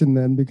question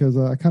then, because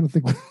I kind of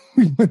think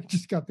we might have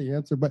just got the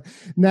answer. But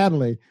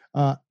Natalie,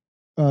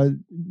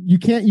 you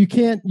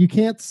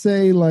can't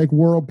say like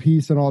world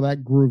peace and all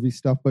that groovy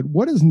stuff. But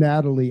what is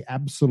Natalie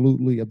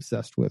absolutely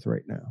obsessed with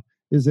right now?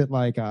 Is it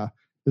like a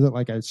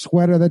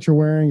sweater that you're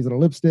wearing? Is it a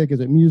lipstick? Is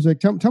it music?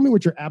 Tell me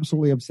what you're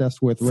absolutely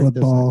obsessed with.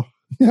 Football.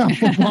 Yeah,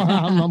 football.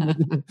 I'm with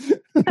you.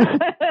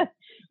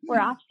 We're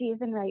off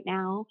season right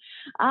now.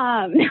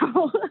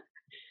 No.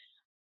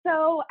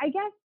 So I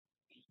guess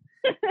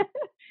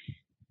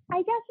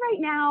right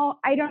now,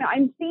 I don't know.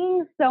 I'm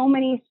seeing so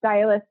many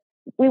stylists.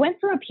 We went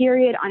through a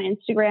period on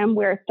Instagram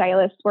where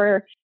stylists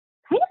were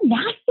kind of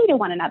nasty to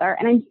one another.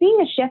 And I'm seeing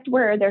a shift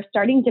where they're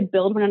starting to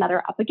build one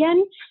another up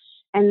again.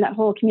 And that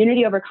whole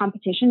community over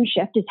competition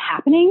shift is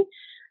happening.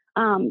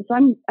 So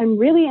I'm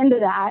really into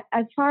that.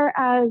 As far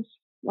as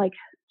like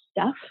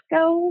stuff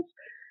goes,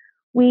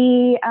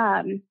 we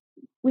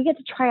get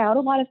to try out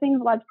a lot of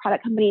things. A lot of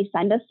product companies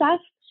send us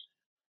stuff.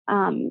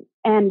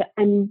 And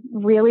I'm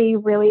really,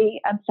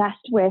 really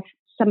obsessed with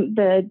some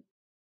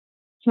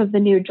of the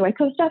new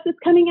Joico stuff that's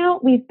coming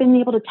out. We've been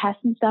able to test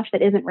some stuff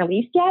that isn't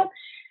released yet.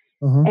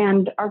 Uh-huh.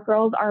 And our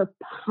girls are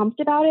pumped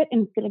about it,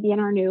 and it's going to be in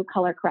our new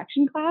color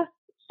correction class.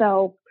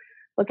 So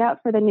look out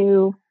for the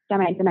new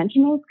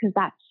dimensionals, because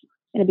that's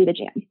going to be the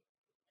jam.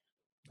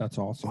 That's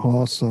awesome.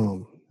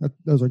 Awesome.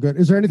 Those are good.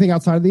 Is there anything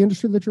outside of the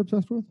industry that you're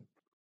obsessed with?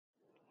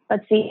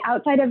 Let's see.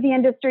 Outside of the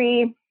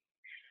industry,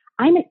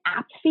 I'm an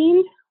app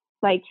fiend,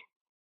 like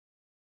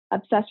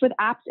obsessed with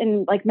apps.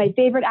 And like my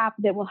favorite app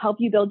that will help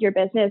you build your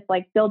business,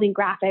 like building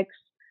graphics,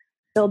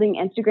 building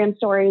Instagram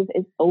stories,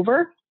 is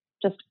Over,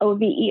 just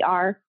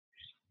Over.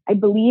 I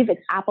believe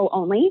it's Apple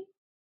only.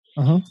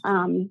 Uh-huh.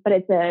 But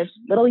it's a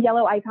little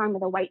yellow icon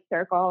with a white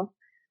circle.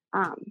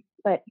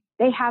 But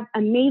they have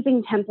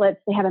amazing templates.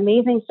 They have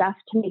amazing stuff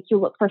to make you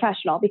look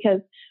professional,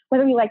 because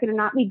whether we like it or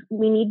not, we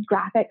need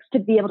graphics to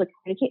be able to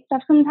communicate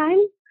stuff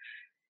sometimes.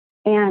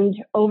 And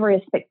Over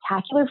is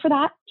spectacular for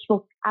that.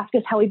 People ask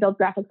us how we build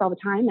graphics all the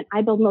time. And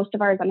I build most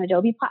of ours on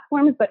Adobe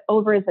platforms, but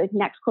Over is the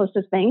next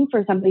closest thing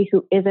for somebody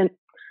who isn't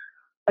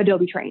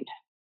Adobe trained.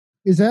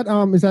 Is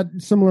that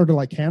similar to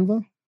like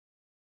Canva?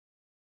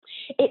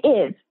 It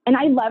is. And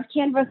I love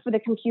Canva for the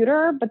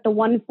computer, but the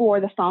one for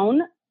the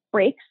phone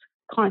breaks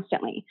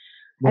constantly.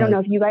 Right. I don't know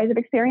if you guys have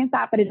experienced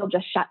that, but it'll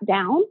just shut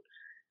down.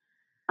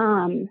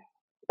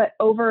 But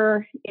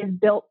Over is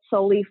built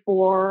solely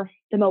for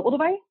the mobile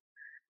device,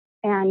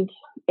 and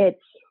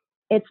it's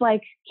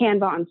like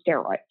Canva on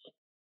steroids.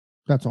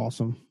 That's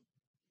awesome.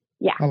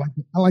 Yeah.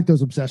 I like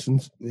those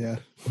obsessions. Yeah.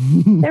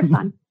 They're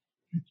fun.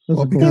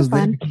 Well, because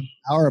they're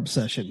our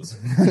obsessions.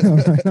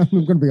 I'm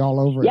going to be all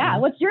over it. Yeah.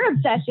 What's your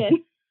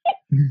obsession?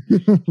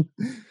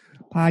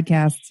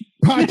 Podcasts.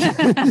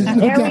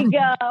 There we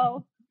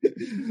go.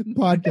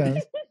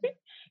 Podcast.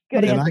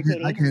 Good and answer,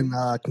 I can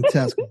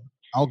contest.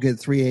 I'll get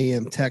 3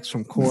 a.m. text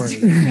from Corey.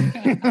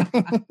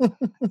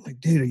 Like,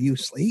 dude, are you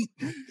asleep?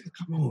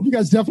 Come on. You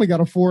guys definitely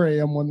got a 4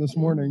 a.m. one this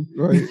morning.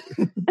 Right.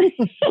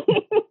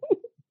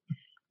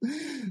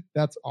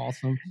 That's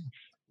awesome.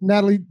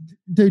 Natalie,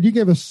 dude, you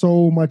gave us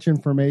so much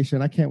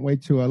information. I can't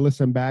wait to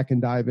listen back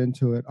and dive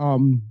into it.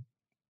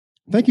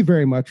 Thank you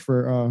very much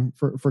for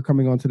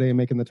coming on today and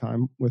making the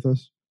time with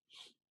us.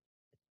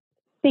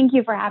 Thank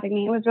you for having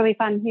me. It was really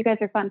fun. You guys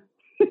are fun.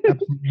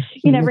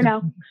 You never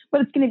know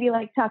what it's going to be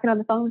like talking on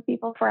the phone with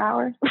people for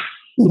hours.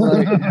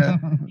 Yeah.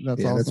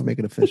 That's awesome. Let's make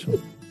it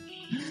official.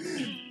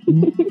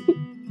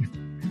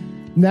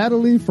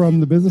 Natalie from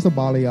the Business of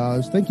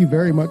Balayage, thank you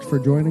very much for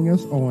joining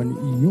us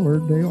on your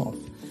day off.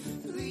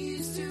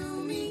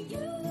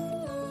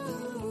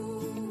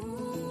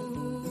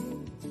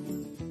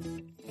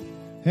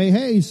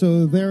 Hey,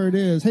 so there it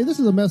is. Hey, this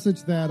is a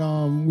message that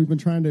we've been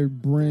trying to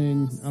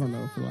bring, I don't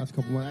know, for the last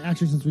couple of months,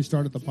 actually since we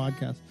started the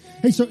podcast.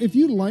 Hey, so if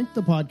you like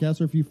the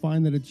podcast or if you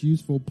find that it's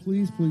useful,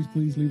 please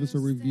leave us a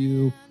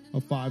review,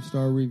 a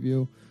 5-star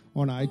review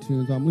on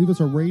iTunes. Leave us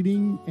a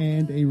rating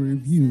and a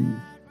review.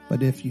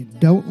 But if you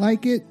don't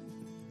like it,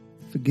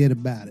 forget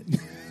about it.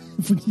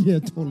 Yeah,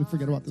 totally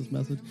forget about this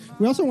message.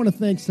 We also want to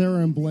thank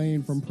Sarah and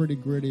Blaine from Pretty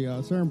Gritty.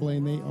 Sarah and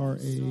Blaine, they are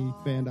a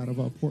band out of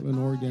Portland,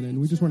 Oregon,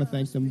 and we just want to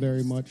thank them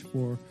very much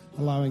for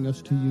allowing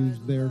us to use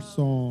their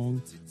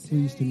song,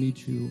 Pleased to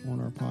Meet You, on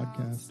our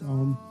podcast.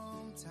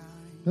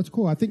 That's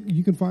cool. I think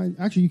you can find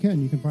their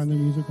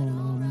music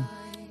on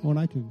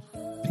iTunes.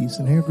 Peace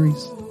and hair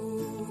grease.